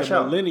trying to cash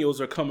out. Millennials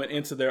are coming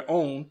into their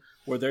own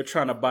where they're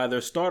trying to buy their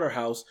starter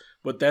house,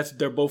 but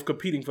they're both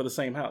competing for the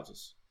same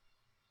houses.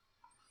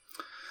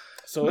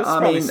 So it's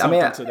probably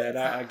something to that.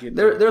 I get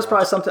there's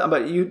probably something,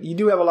 but you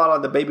do have a lot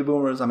of the baby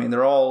boomers. I mean,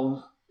 they're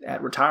all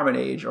at retirement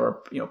age,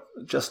 or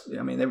just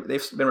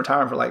they've been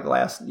retiring for like the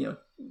last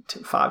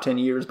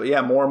 5-10 years, but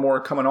yeah, more and more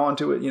coming on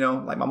to it.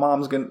 Like my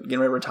mom's getting ready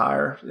to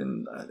retire,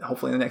 and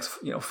hopefully in the next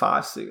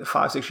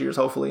 5-6 years,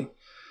 hopefully.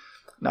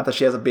 Not that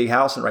she has a big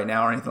house right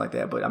now or anything like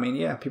that, but I mean,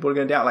 yeah, people are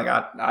going to doubt. Like,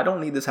 I don't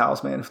need this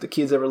house, man. If the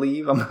kids ever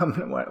leave,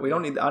 we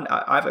don't need.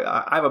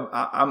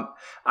 I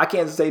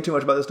can't say too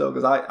much about this though,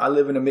 because I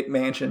live in a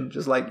McMansion,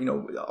 just like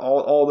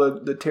all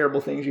the terrible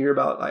things you hear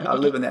about. Like, I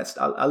live in that.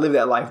 I live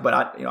that life, but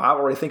I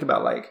already think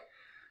about like,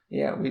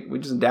 yeah, we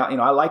just down.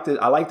 I like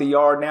the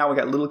yard now. We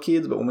got little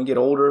kids, but when we get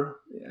older,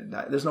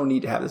 there's no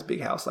need to have this big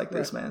house like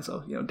this, man.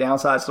 So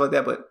downsides, stuff like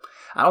that, but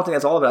I don't think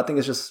that's all of it. I think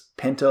it's just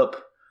pent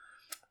up.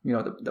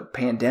 The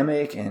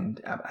pandemic, and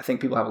I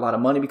think people have a lot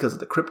of money because of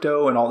the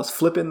crypto and all this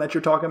flipping that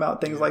you're talking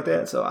about, things like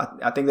that. So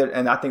I think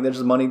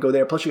there's money to go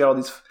there. Plus you got all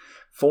these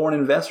foreign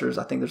investors.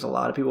 I think there's a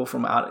lot of people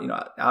from out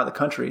of the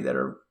country that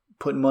are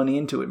putting money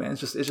into it, man. It's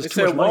just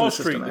too much money in the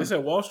system, man. They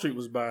said Wall Street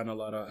was buying a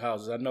lot of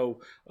houses. I know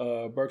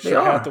Berkshire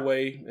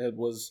Hathaway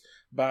was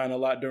buying a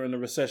lot during the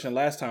recession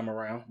last time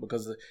around,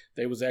 because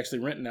they was actually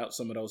renting out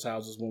some of those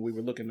houses when we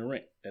were looking to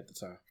rent at the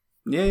time.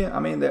 Yeah,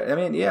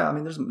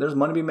 there's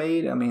money to be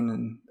made. I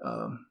mean,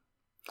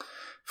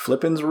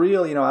 flipping's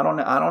real. I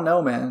don't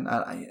know, man.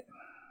 I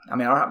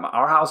mean,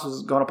 our house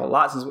was going up a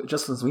lot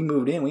since we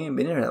moved in. We ain't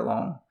been here that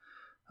long.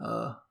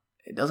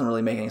 It doesn't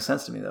really make any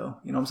sense to me, though.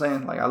 You know what I'm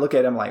saying? Like, I look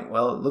at it, I'm like,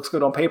 well, it looks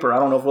good on paper. I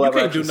don't know if we'll ever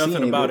actually see it. You can't do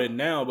nothing about it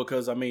now,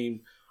 because I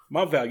mean,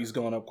 my value's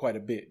gone up quite a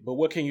bit. But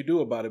what can you do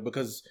about it?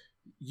 Because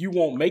you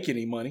won't make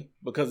any money,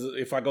 because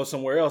if I go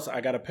somewhere else,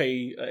 I got to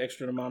pay an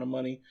extra amount of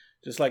money,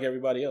 just like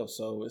everybody else.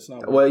 So it's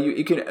not. Well,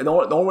 you can. The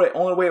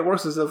only way it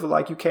works is if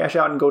like you cash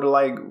out and go to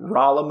like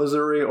Rolla,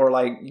 Missouri, or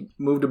like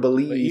move to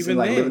Belize and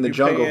like live in the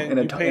jungle in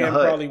a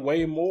hut. Probably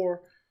way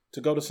more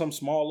to go to some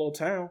small little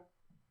town.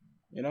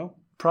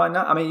 Probably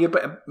not. I mean, you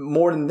pay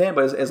more than that,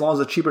 but as long as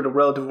it's cheaper to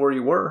relative where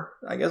you were,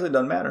 I guess it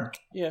doesn't matter.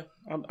 Yeah,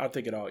 I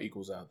think it all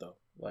equals out though.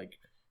 Like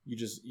you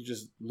just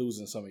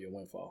losing some of your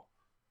windfall.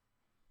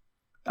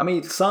 I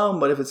mean, some,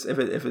 but if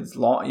it's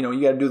long,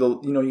 you got to do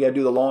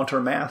the long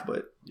term math.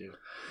 But yeah,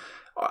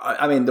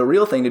 I mean, the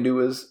real thing to do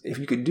is if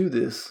you could do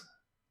this,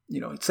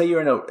 say you're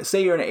in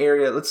an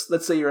area.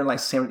 Let's say you're in like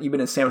you've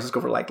been in San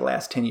Francisco for like the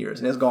last 10 years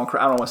and it's gone.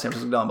 I don't know what San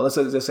Francisco's done, but let's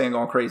say it's saying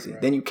going crazy.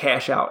 Right. Then you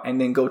cash out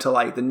and then go to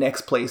like the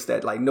next place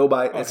that like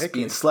nobody that's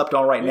being slept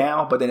on right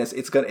now, but then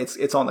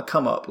it's on the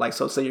come up. Like,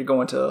 so say you're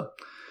going to,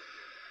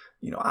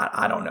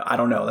 I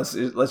don't know.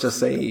 Let's just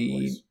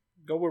say.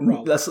 Go with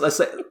Raleigh.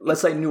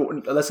 Let's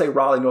say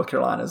Raleigh, North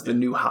Carolina is the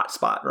new hot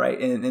spot, right?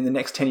 And in the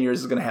next 10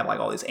 years is going to have like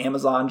all these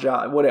Amazon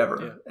jobs,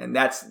 whatever. Yeah. And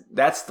that's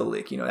the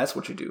lick, that's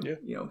what you do.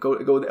 Yeah. Go.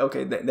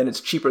 Okay, then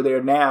it's cheaper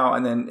there now,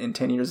 and then in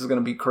 10 years it's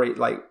going to be great,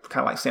 like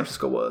kind of like San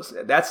Francisco was.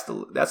 That's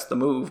the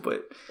move.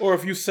 But or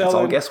if you sell, it's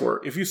all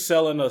guesswork. If you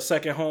selling a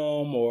second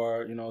home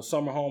or a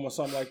summer home or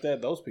something like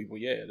that, those people,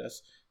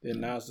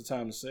 then now's the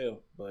time to sell.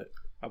 But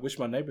I wish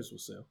my neighbors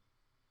would sell.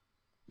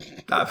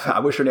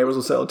 I wish your neighbors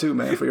would sell too,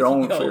 man, for your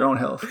own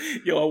health.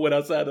 I went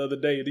outside the other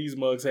day. These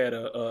mugs had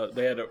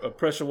a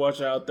pressure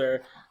washer out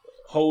there,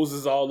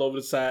 hoses all over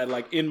the side,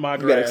 like in my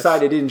grass. You got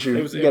excited, didn't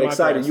you? You got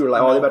excited. Grass. You were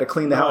like, "Oh, they better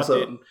clean the house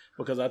up."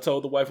 Because I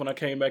told the wife when I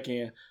came back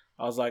in,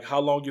 I was like, "How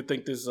long you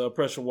think this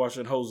pressure washer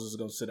and hoses is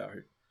gonna sit out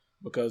here?"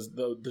 Because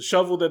the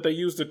shovel that they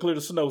used to clear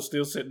the snow is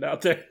still sitting out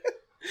there.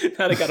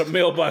 Now they got a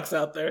mailbox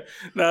out there.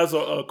 Now there's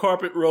a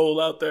carpet roll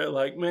out there.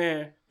 Like,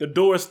 man, the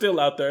door is still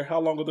out there. How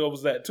long ago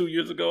was that? 2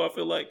 years ago, I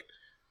feel like.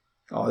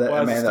 Oh,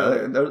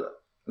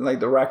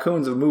 like the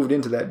raccoons have moved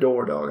into that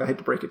door, dog. I hate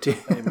to break it to you.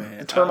 Hey, man,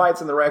 the termites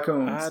and the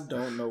raccoons. I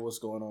don't know what's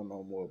going on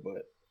no more,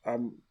 but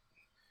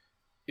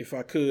if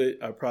I could,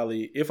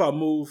 if I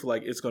move,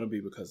 like, it's going to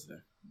be because of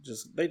them.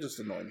 They just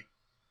annoy me.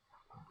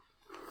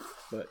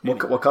 But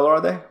anyway. What color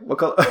are they? What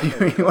color?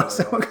 You want to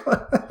say what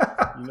color?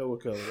 You know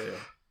what color they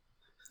are.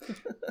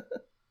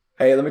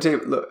 Hey, let me tell you.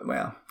 Look,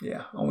 well,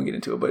 yeah, I won't get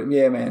into it, but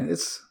yeah, man,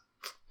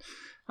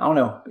 I don't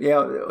know.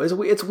 Yeah,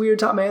 it's weird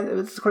time, man.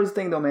 It's the crazy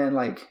thing though, man.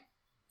 Like,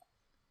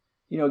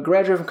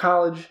 graduate from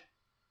college,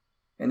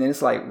 and then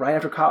it's like right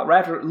after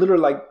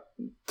literally like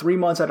 3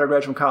 months after I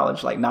graduated from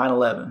college, like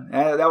 9/11.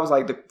 And that was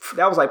like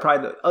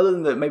probably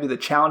other than maybe the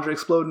Challenger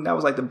exploding, that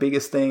was like the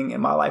biggest thing in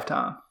my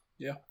lifetime.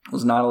 Yeah,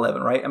 was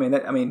 9/11, right?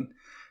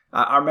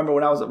 I remember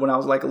when I was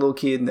like a little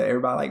kid and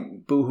everybody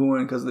like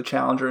boo-hooing because of the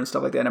Challenger and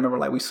stuff like that. And I remember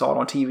like we saw it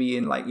on TV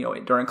and like,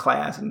 during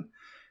class, and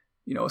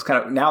it's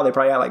kind of, now they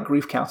probably have like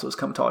grief counselors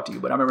come talk to you.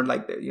 But I remember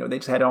like, they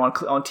just had it on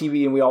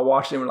TV and we all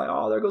watched it and we're like,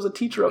 oh, there goes a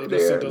teacher up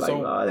there. Like,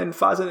 and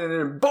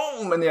then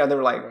boom. And they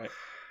were like, right.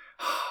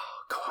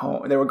 Go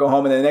home. And they would go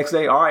home and then the next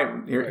day, all right,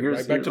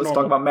 here's let's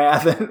talk about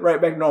math. And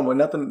right back to normal.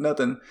 Nothing.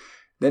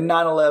 Then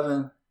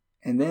 9/11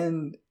 and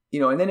then,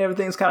 and then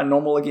everything's kind of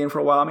normal again for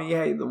a while. I mean,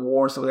 yeah, the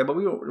war and stuff like that, but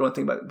we don't really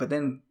think about it. But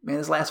then, man,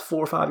 this last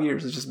 4 or 5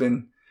 years has just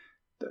been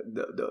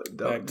the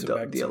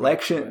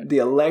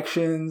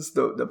elections,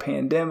 the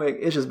pandemic.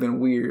 It's just been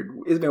weird.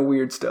 It's been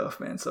weird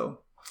stuff, man. So,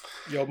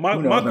 my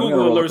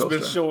Google alert's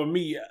been showing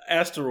me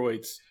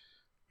asteroids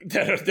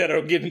that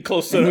are getting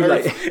close to And the you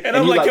Earth. like- and and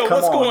I'm you like, like, yo,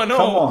 come what's on, going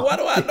come on? on. Why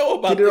do I know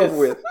about Get it this? over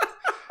with.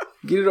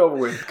 Get it over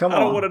with. Come I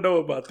on. don't want to know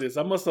about this.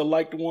 I must have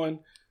liked one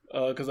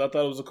because I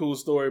thought it was a cool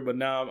story, but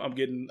now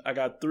I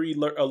got 3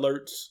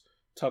 alerts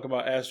talking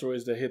about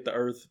asteroids that hit the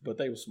Earth, but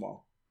they were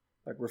small,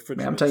 like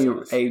refrigerator. Man, I'm telling you,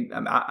 size. hey,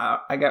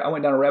 I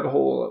went down a rabbit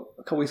hole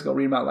a couple weeks ago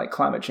reading about like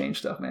climate change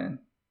stuff, man.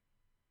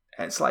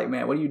 And it's like,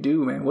 man, what do you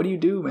do, man? What do you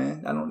do,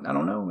 man? I don't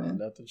know, man.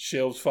 Nothing.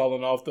 Shelves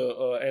falling off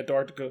the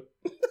Antarctica,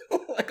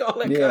 like all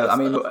that. Yeah, kind of I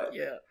mean, stuff.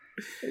 Yeah.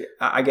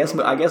 I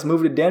guess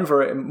move to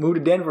Denver, and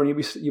you'll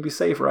be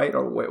safe, right?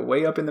 Or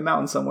way up in the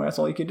mountains somewhere. That's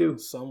all you can do.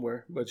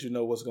 Somewhere, but you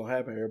know what's gonna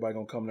happen? Everybody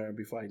gonna come there and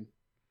be fighting.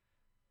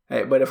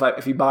 Hey, but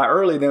if you buy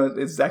early, then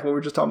it's exactly what we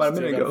were just talking about a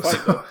Still minute ago.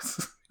 gotta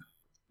So,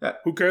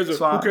 Who cares? It's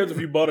Who fine. cares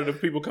if you bought it? If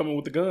people coming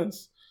with the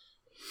guns,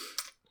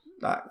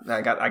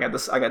 I got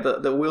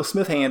the Will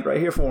Smith hand right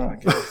here for him.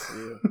 yes,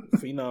 yeah.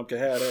 Phenom can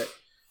have that.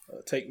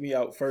 Take me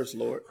out first,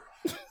 Lord.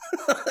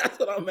 That's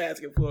what I'm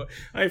asking for.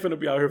 I ain't finna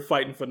be out here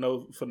fighting for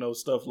no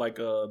stuff like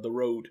The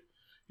Road.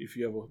 If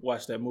you ever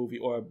watched that movie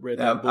or read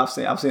that book,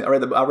 I've seen. I read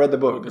the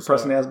book, the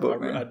Preston Ass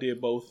book, I man. did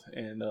both,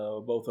 and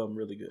both of them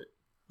really good.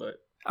 But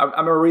I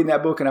remember reading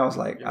that book and I was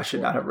like, I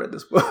should not have read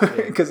this book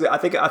because I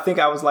think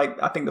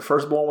the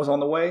firstborn was on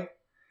the way,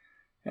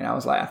 and I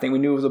was like, I think we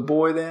knew it was a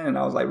boy then, and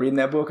I was like reading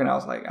that book and I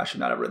was like, I should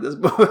not have read this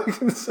book.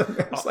 So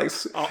it's like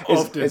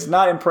it's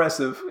not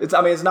impressive.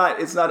 There's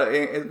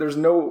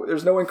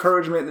no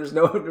encouragement. There's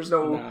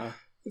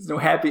no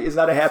happy. It's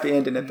not a happy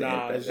ending at the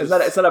end. It's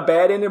not a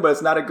bad ending, but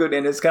it's not a good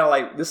ending. It's kind of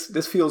like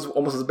this feels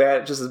almost as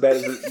bad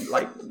as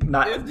like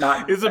not.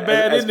 It's a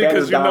bad ending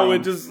because you know it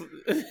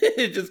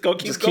just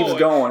keeps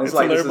going. It's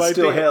like it's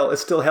still hell.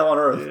 It's still hell on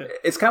earth. Yeah.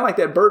 It's kind of like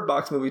that Bird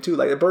Box movie too.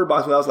 Like the Bird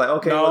Box movie, I was like,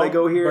 okay, well they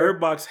go here. Bird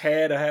Box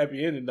had a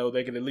happy ending though.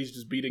 They could at least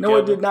just be together. No,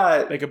 it did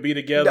not. They could be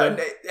together.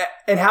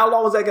 And how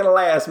long was that going to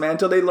last, man?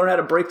 Until they learn how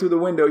to break through the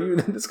window.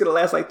 It's going to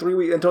last like 3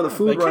 weeks until the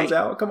food runs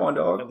out. Come on,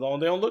 dog. As long as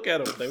they don't look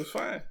at them, they was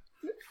fine.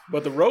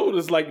 But the road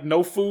is like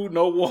no food,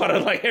 no water,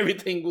 like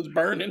everything was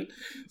burning.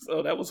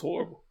 So that was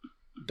horrible.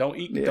 Don't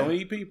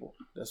eat people.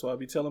 That's why I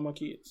be telling my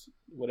kids.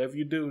 Whatever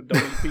you do,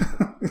 don't eat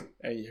people.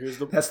 Hey,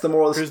 that's the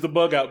moral. Here's the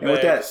bug out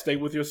bag. Stay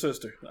with your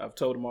sister. I've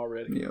told them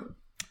already. Yeah.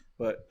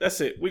 But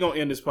that's it. We're gonna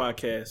end this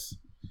podcast.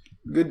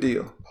 Good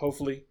deal.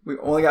 Hopefully. We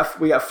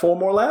got 4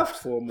 more left?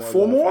 4 more.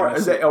 4 more?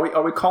 Is that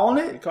are we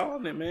calling it? We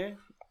calling it, man.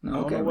 Okay,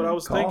 I don't know what I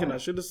was thinking. It. I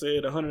should have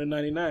said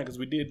 199 because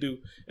we did do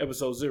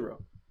episode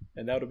 0.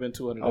 And that would have been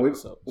 200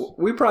 episodes.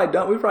 We probably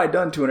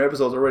done 200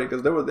 episodes already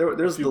because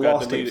there's the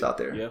lost tapes out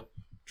there. Yeah,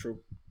 true.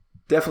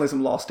 Definitely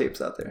some lost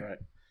tapes out there. All right.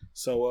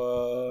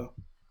 So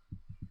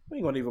we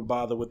ain't gonna even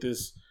bother with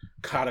this.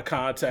 How to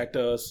contact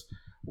us.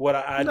 What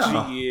our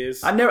IG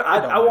is. I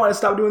want to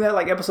stop doing that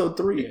like episode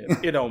 3. Yeah,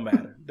 it don't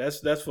matter. That's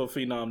for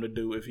Phenom to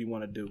do if he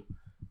want to do.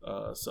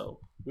 So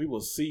we will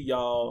see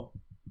y'all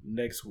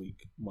next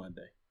week,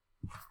 Monday.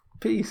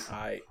 Peace. All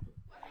right.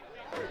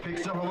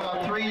 Picks up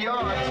about 3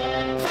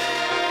 yards.